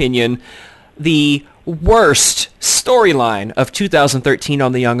your opinion, the worst storyline of 2013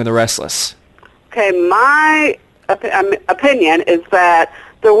 on The Young and the Restless? Okay, my opinion is that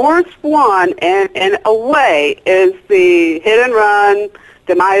the worst one, in a way, is the hit-and-run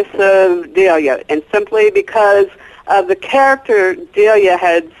demise of Delia, and simply because of the character Delia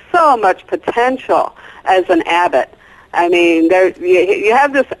had so much potential as an Abbott. I mean, you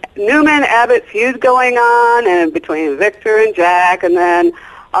have this Newman-Abbott feud going on, and between Victor and Jack, and then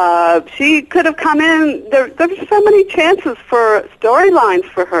she could have come in. There were so many chances for storylines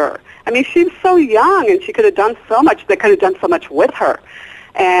for her. I mean, she was so young, and she could have done so much. They could have done so much with her.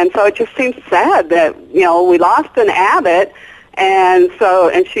 And so it just seems sad that, we lost an Abbott, and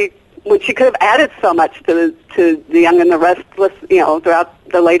she could have added so much to The Young and the Restless, throughout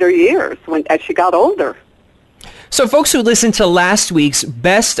the later years as she got older. So folks who listened to last week's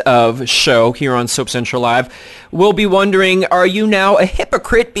Best of show here on Soap Central Live will be wondering, are you now a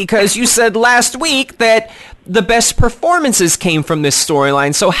hypocrite because you said last week that the best performances came from this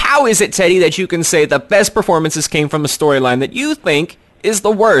storyline? So how is it, Teddy, that you can say the best performances came from a storyline that you think is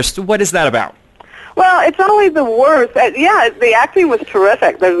the worst? What is that about? Well, it's only the worst. Yeah, the acting was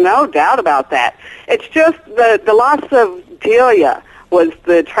terrific. There's no doubt about that. It's just the loss of Delia was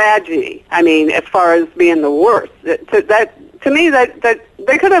the tragedy. I mean, as far as being the worst, to me, that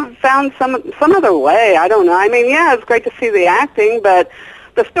they could have found some other way. I don't know. I mean, yeah, it's great to see the acting, but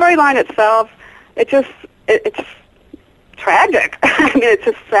the storyline itself, it's tragic. I mean, it's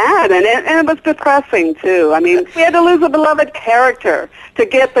just sad, and it was depressing too. I mean, we had to lose a beloved character to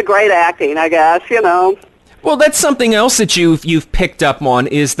get the great acting, I guess. Well, that's something else that you've picked up on,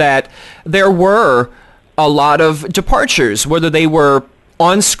 is that there were a lot of departures, whether they were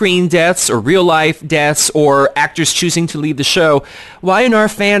on-screen deaths or real-life deaths or actors choosing to leave the show. Y&R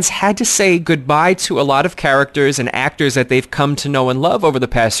fans had to say goodbye to a lot of characters and actors that they've come to know and love over the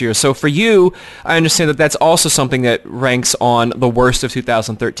past year. So for you, I understand that that's also something that ranks on the worst of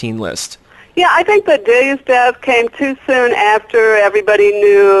 2013 list. Yeah, I think that Delia's death came too soon after everybody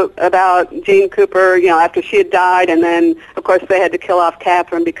knew about Jean Cooper, after she had died, and then, of course, they had to kill off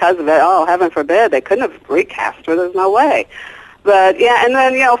Catherine because of it. Oh, heaven forbid. They couldn't have recast her. There's no way. But, yeah, and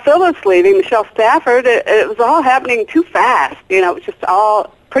then, Phyllis leaving, Michelle Stafford, it was all happening too fast. It was just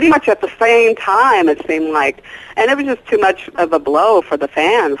all pretty much at the same time, it seemed like. And it was just too much of a blow for the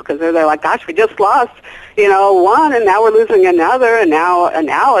fans, because they're like, gosh, we just lost, one, and now we're losing another, and now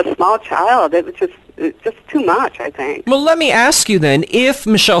a small child. It's just too much, I think. Well, let me ask you then, if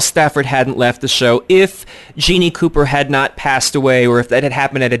Michelle Stafford hadn't left the show, if Jeannie Cooper had not passed away, or if that had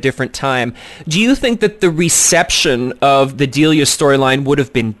happened at a different time, do you think that the reception of the Delia storyline would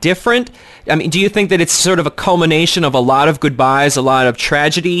have been different? I mean, do you think that it's sort of a culmination of a lot of goodbyes, a lot of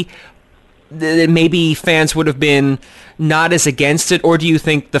tragedy, that maybe fans would have been not as against it? Or do you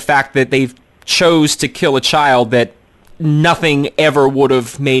think the fact that they chose to kill a child, that nothing ever would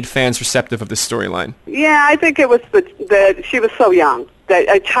have made fans receptive of this storyline? Yeah, I think it was that she was so young, that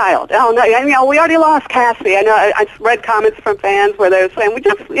a child. Oh no, we already lost Cassie. I know. I read comments from fans where they were saying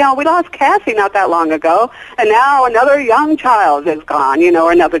we lost Cassie not that long ago, and now another young child is gone.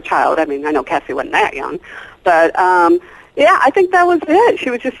 Or another child. I mean, I know Cassie wasn't that young, but yeah, I think that was it. She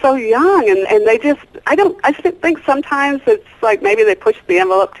was just so young, and they just, I think sometimes it's like maybe they pushed the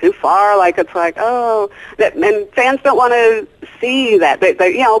envelope too far, like it's like, and fans don't want to see that. They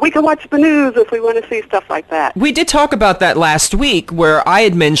we can watch the news if we want to see stuff like that. We did talk about that last week, where I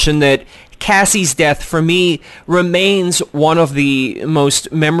had mentioned that Cassie's death, for me, remains one of the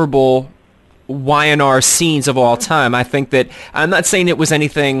most memorable Y&R scenes of all time. I think that, I'm not saying it was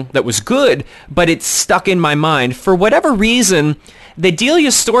anything that was good, but it stuck in my mind. For whatever reason, the Delia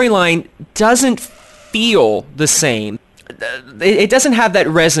storyline doesn't feel the same. It doesn't have that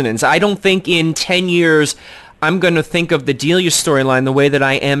resonance. I don't think in 10 years I'm going to think of the Delia storyline the way that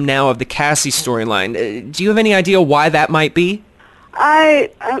I am now of the Cassie storyline. Do you have any idea why that might be?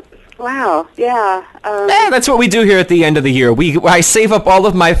 Wow, yeah. That's what we do here at the end of the year. I save up all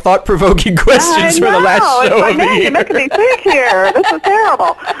of my thought-provoking questions for the last show of the year. You're making me think here. This is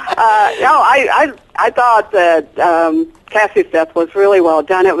terrible. I thought that Cassie's death was really well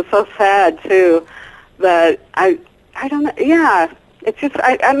done. It was so sad, too, that I don't know. Yeah, it's just,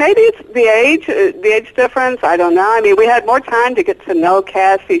 maybe it's the age difference. I don't know. I mean, we had more time to get to know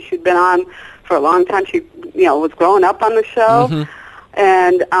Cassie. She'd been on for a long time. She, was growing up on the show. Mm-hmm.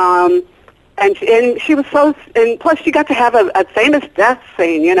 And she was so, and plus she got to have a famous death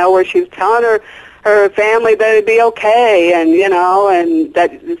scene, where she was telling her family that it'd be okay, and and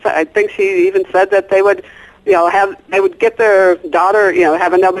that I think she even said that they would, they would get their daughter,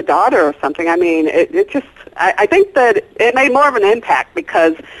 have another daughter or something. I mean, it just, I think that it made more of an impact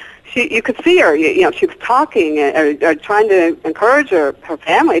because you could see her, she was talking or trying to encourage her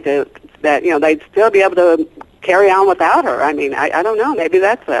family that they'd still be able to carry on without her. I mean, I don't know. Maybe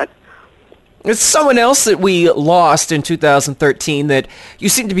that's it. It's someone else that we lost in 2013 that you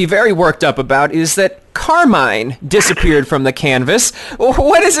seem to be very worked up about is that Carmine disappeared from the canvas.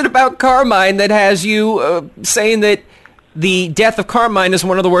 What is it about Carmine that has you saying that the death of Carmine is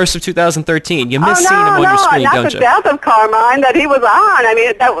one of the worst of 2013? You miss seeing him on your screen, don't you? No, not the death of Carmine that he was on. I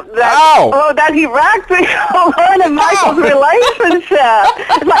mean, that he racked me over in Michael's relationship.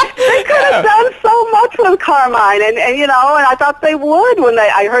 It's like, they could have done so much with Carmine, and and I thought they would when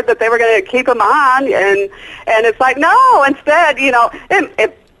I heard that they were going to keep him on, and it's like, no, instead, it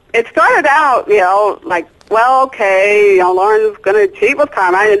started out, like, well, okay, Lauren's going to cheat with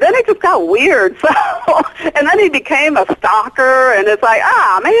Carmine, and then it just got weird. So, and then he became a stalker, and it's like,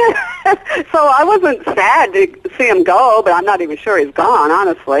 man. So I wasn't sad to see him go, but I'm not even sure he's gone,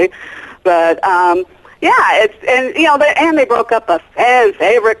 honestly. But yeah, and they broke up a fan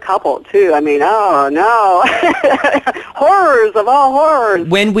favorite couple too. I mean, oh no, horrors of all horrors.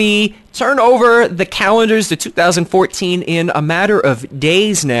 When we turn over the calendars to 2014 in a matter of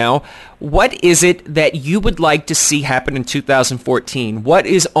days now, what is it that you would like to see happen in 2014? What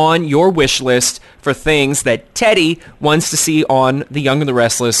is on your wish list for things that Teddy wants to see on The Young and the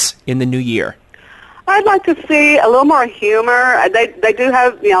Restless in the new year? I'd like to see a little more humor. They do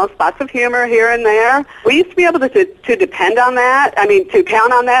have, spots of humor here and there. We used to be able to depend on that. I mean, to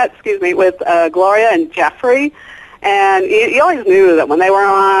count on that, with Gloria and Jeffrey. And you always knew that when they were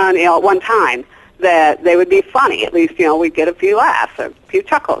on, at one time, that they would be funny. At least, we'd get a few laughs, a few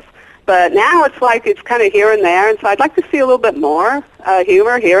chuckles. But now it's like it's kind of here and there. And so I'd like to see a little bit more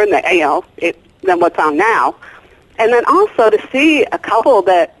humor here and there, than what's on now. And then also to see a couple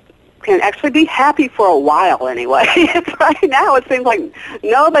that can actually be happy for a while anyway. It's right now it seems like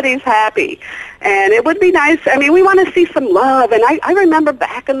nobody's happy. And it would be nice. I mean, we want to see some love. And I remember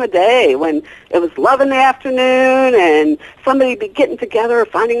back in the day when it was love in the afternoon and somebody be getting together,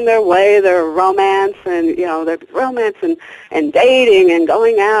 finding their way, their romance and, their romance and dating and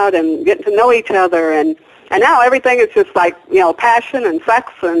going out and getting to know each other. And now everything is just like, passion and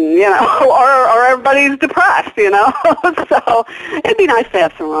sex and, or everybody's depressed, So it'd be nice to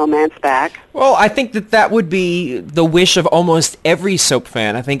have some romance back. Well, I think that would be the wish of almost every soap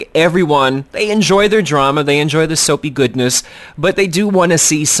fan. I think everyone, they enjoy their drama, they enjoy the soapy goodness, but they do want to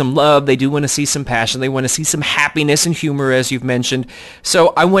see some love, they do want to see some passion, they want to see some happiness and humor, as you've mentioned.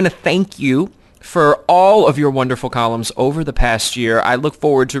 So I want to thank you for all of your wonderful columns over the past year. I look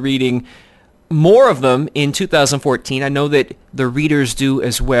forward to reading more of them in 2014. I know that the readers do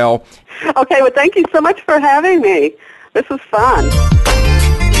as well. Okay, well, thank you so much for having me. This was fun.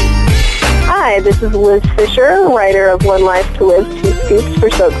 Hi, this is Liz Fisher, writer of One Life to Live, 2 Scoops for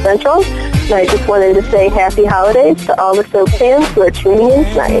Soap Central. And I just wanted to say happy holidays to all the soap fans who are tuning in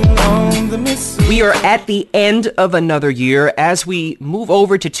tonight. We are at the end of another year. As we move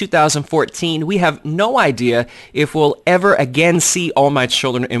over to 2014, we have no idea if we'll ever again see All My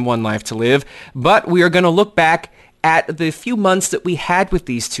Children in One Life to Live, but we are going to look back at the few months that we had with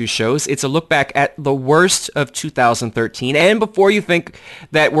these two shows. It's a look back at the worst of 2013. And before you think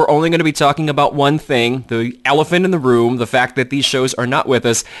that we're only going to be talking about one thing, the elephant in the room, the fact that these shows are not with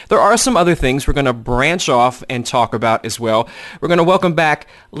us, there are some other things we're going to branch off and talk about as well. We're going to welcome back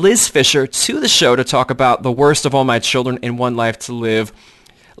Liz Fisher to the show to talk about the worst of All My Children in One Life to Live.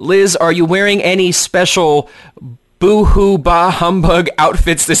 Liz, are you wearing any special boo-hoo, bah, humbug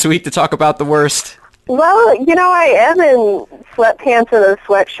outfits this week to talk about the worst? Well, I am in sweatpants and a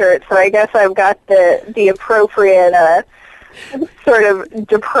sweatshirt, so I guess I've got the appropriate sort of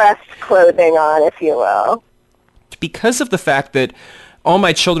depressed clothing on, if you will. Because of the fact that All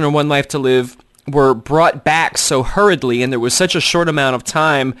My Children and One Life to Live were brought back so hurriedly, and there was such a short amount of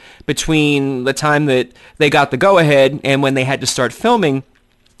time between the time that they got the go-ahead and when they had to start filming,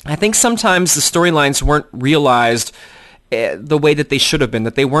 I think sometimes the storylines weren't realized the way that they should have been,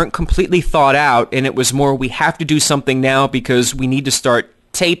 that they weren't completely thought out, and it was more, we have to do something now because we need to start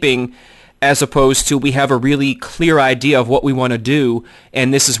taping, as opposed to we have a really clear idea of what we want to do,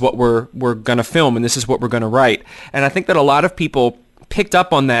 and this is what we're going to film, and this is what we're going to write. And I think that a lot of people picked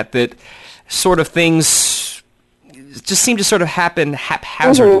up on that sort of things just seem to sort of happen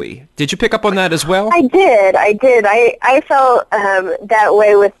haphazardly. Mm-hmm. Did you pick up on that as well? I did. I felt that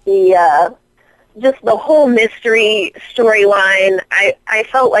way with the just the whole mystery storyline. I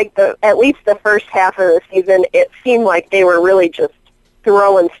felt like at least the first half of the season, it seemed like they were really just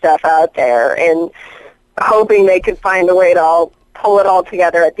throwing stuff out there and hoping they could find a way to pull it all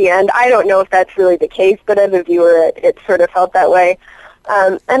together at the end. I don't know if that's really the case, but as a viewer, it sort of felt that way.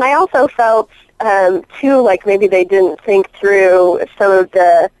 And I also felt, too, like maybe they didn't think through some of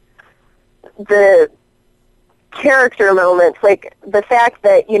the character moments, like the fact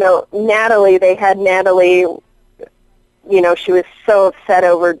that, Natalie, they had Natalie, she was so upset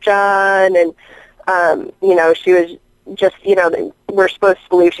over John, and, she was just, we're supposed to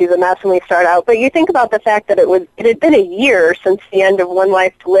believe she's a mess when we start out. But you think about the fact that it had been a year since the end of One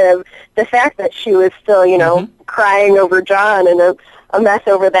Life to Live, the fact that she was still, crying over John and a mess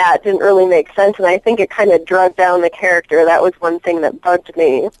over that didn't really make sense, and I think it kind of drug down the character. That was one thing that bugged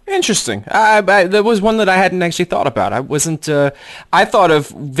me. Interesting. There was one that I hadn't actually thought about. I thought of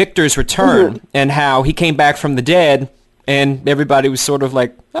Victor's return and how he came back from the dead, and everybody was sort of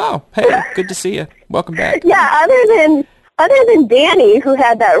like, oh, hey, good to see you. Welcome back. Yeah, other than Danny, who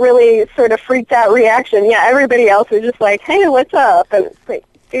had that really sort of freaked out reaction, everybody else was just like, hey, what's up? And it's like,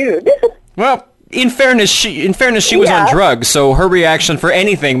 dude. Well, in fairness, she was on drugs, so her reaction for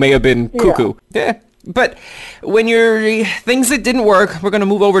anything may have been cuckoo. Yeah. But when you're things that didn't work, we're going to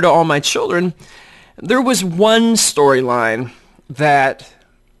move over to All My Children. There was one storyline that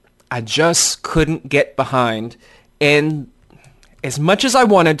I just couldn't get behind, and as much as I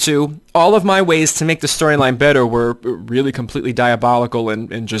wanted to, all of my ways to make the storyline better were really completely diabolical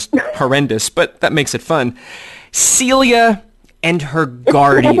and just horrendous, but that makes it fun. Celia and her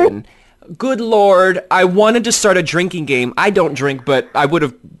guardian. Good Lord, I wanted to start a drinking game. I don't drink, but I would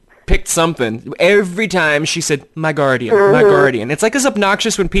have picked something. Every time she said, my guardian, my guardian. It's like as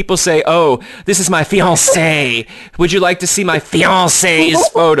obnoxious when people say, oh, this is my fiancé. Would you like to see my fiancé's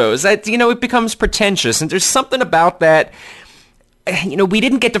photos? That, it becomes pretentious, and there's something about that. We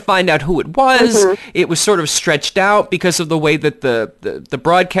didn't get to find out who it was. It was sort of stretched out because of the way that the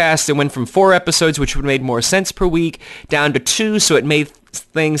broadcast, it went from 4 episodes, which would have made more sense per week, down to 2, so it made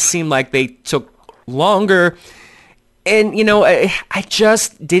things seem like they took longer. And, I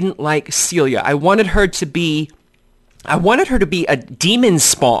just didn't like Celia. I wanted her to be a demon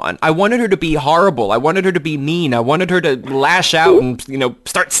spawn. I wanted her to be horrible. I wanted her to be mean. I wanted her to lash out and,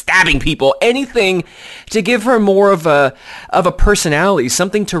 start stabbing people. Anything to give her more of a personality,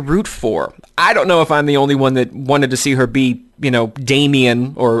 something to root for. I don't know if I'm the only one that wanted to see her be,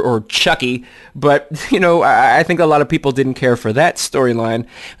 Damien or Chucky, but, I think a lot of people didn't care for that storyline.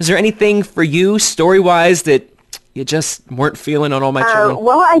 Was there anything for you, story-wise, that you just weren't feeling on All My Children?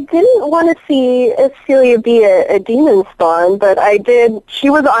 Well, I didn't want to see Celia be a demon spawn, but I did. She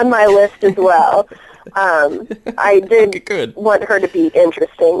was on my list as well. I did want her to be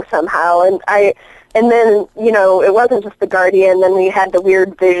interesting somehow, and then it wasn't just the Guardian. Then we had the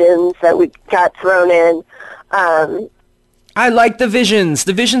weird visions that we got thrown in. I like the visions.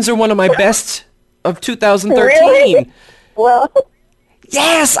 The visions are one of my best of 2013. Really? Well.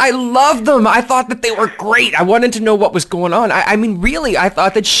 Yes, I love them. I thought that they were great. I wanted to know what was going on. I mean, really, I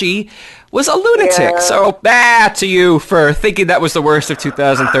thought that she was a lunatic. Yeah. So, to you for thinking that was the worst of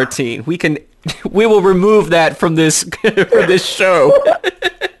 2013. We will remove that from this show.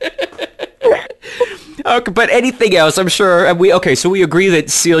 Okay, but anything else? I'm sure so we agree that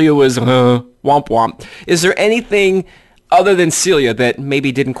Celia was womp womp. Is there anything other than Celia that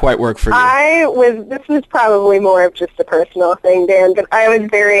maybe didn't quite work for you? This was probably more of just a personal thing, Dan, but I was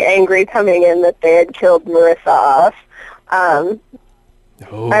very angry coming in that they had killed Marissa off. I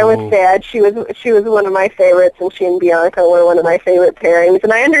was sad. She was one of my favorites, and she and Bianca were one of my favorite pairings.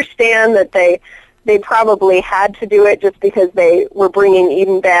 And I understand that they probably had to do it just because they were bringing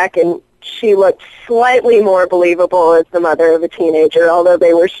Eden back, and she looked slightly more believable as the mother of a teenager, although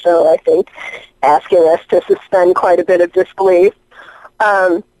they were still, I think, asking us to suspend quite a bit of disbelief.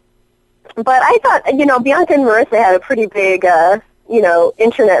 But I thought, Bianca and Marissa had a pretty big,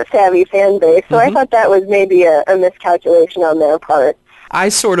 internet-savvy fan base, so I thought that was maybe a miscalculation on their part. I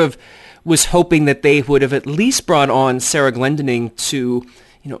sort of was hoping that they would have at least brought on Sarah Glendening to,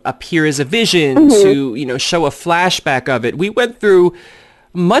 appear as a vision, to, show a flashback of it. We went through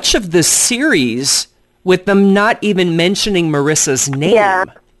much of the series with them not even mentioning Marissa's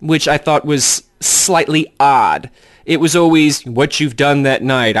name, which I thought was slightly odd. It was always, what you've done that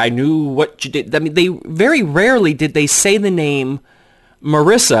night. I knew what you did. I mean, they very rarely did they say the name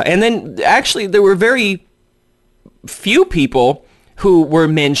Marissa. And then, actually, there were very few people who were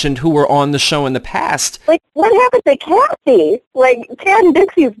mentioned who were on the show in the past. Like, what happened to Kathy? Like, Tad and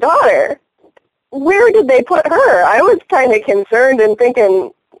Dixie's daughter. Where did they put her? I was kind of concerned and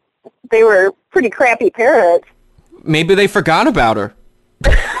thinking they were pretty crappy parents. Maybe they forgot about her.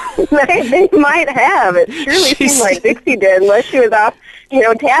 They might have. It surely seemed like Dixie did, unless she was off.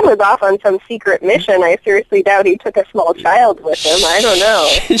 Tad was off on some secret mission. I seriously doubt he took a small child with him. I don't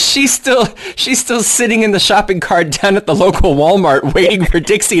know. She's still sitting in the shopping cart down at the local Walmart waiting for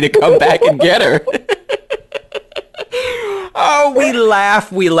Dixie to come back and get her. Oh, we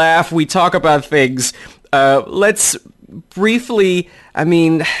laugh, we talk about things. Let's briefly,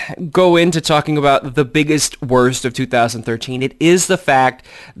 go into talking about the biggest worst of 2013. It is the fact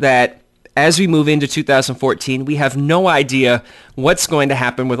that as we move into 2014, we have no idea what's going to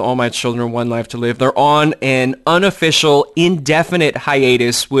happen with All My Children, One Life to Live. They're on an unofficial, indefinite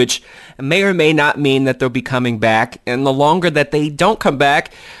hiatus, which may or may not mean that they'll be coming back. And the longer that they don't come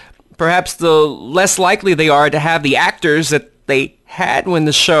back, perhaps the less likely they are to have the actors that they had when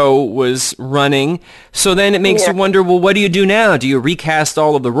the show was running. So then it makes you wonder, well, what do you do now? Do you recast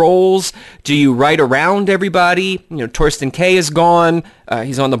all of the roles? Do you write around everybody? Torsten K is gone.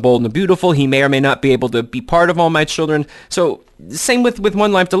 He's on The Bold and the Beautiful. He may or may not be able to be part of All My Children. So same with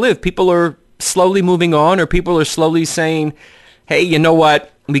One Life to Live. People are slowly moving on, or people are slowly saying, hey, you know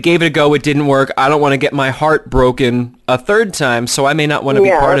what? We gave it a go. It didn't work. I don't want to get my heart broken a third time, so I may not want to be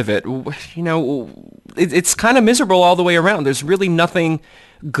part of it. It's kind of miserable all the way around. There's really nothing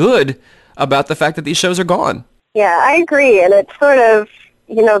good about the fact that these shows are gone. Yeah, I agree. And it's sort of,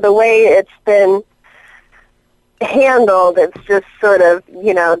 the way it's been handled, it's just sort of,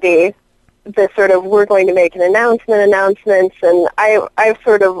 the sort of, we're going to make an announcements. And I've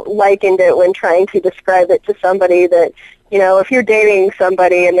sort of likened it when trying to describe it to somebody that, if you're dating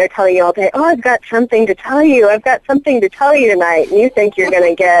somebody and they're telling you all day, oh, I've got something to tell you. I've got something to tell you tonight. And you think you're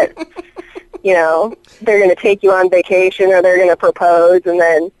going to get, they're going to take you on vacation or they're going to propose. And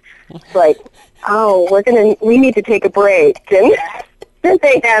then it's like, oh, we need to take a break. And then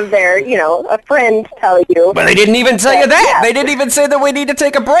they have their, a friend tell you. But they didn't even tell you that. Yeah. They didn't even say that we need to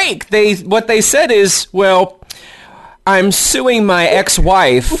take a break. What they said is, well, I'm suing my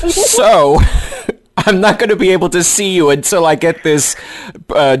ex-wife, so I'm not going to be able to see you until I get this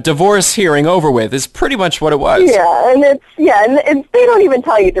divorce hearing over with, is pretty much what it was. Yeah, and they don't even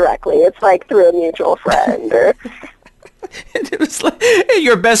tell you directly. It's like through a mutual friend. Or it was like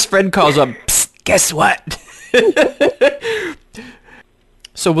your best friend calls up, psst, guess what?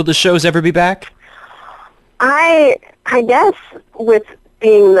 So will the shows ever be back? I guess with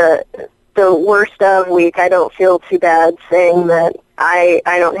being the worst of week, I don't feel too bad saying that I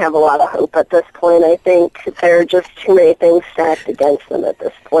don't have a lot of hope at this point. I think there are just too many things stacked against them at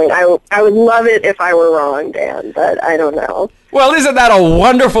this point. I would love it if I were wrong, Dan, but I don't know. Well, isn't that a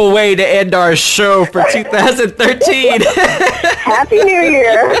wonderful way to end our show for 2013? Happy New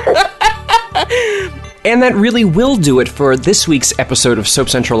Year! And that really will do it for this week's episode of Soap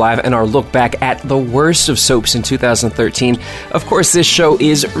Central Live and our look back at the worst of soaps in 2013. Of course, this show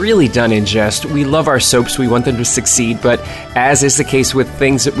is really done in jest. We love our soaps. We want them to succeed. But as is the case with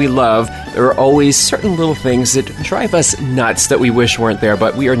things that we love, there are always certain little things that drive us nuts that we wish weren't there.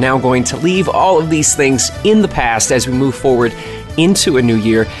 But we are now going to leave all of these things in the past as we move forward into a new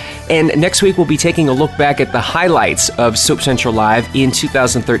year. And next week, we'll be taking a look back at the highlights of Soap Central Live in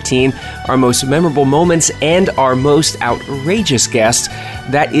 2013, our most memorable moments, and our most outrageous guest.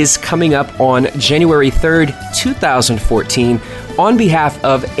 That is coming up on January 3rd, 2014. On behalf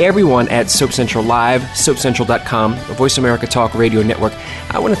of everyone at Soap Central Live, SoapCentral.com, the Voice America Talk Radio Network,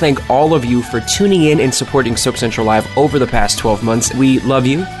 I want to thank all of you for tuning in and supporting Soap Central Live over the past 12 months. We love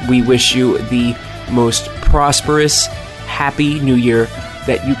you. We wish you the most prosperous, happy new year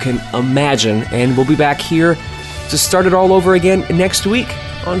that you can imagine, and we'll be back here to start it all over again next week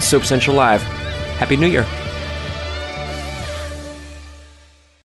on Soap Central Live. Happy New Year.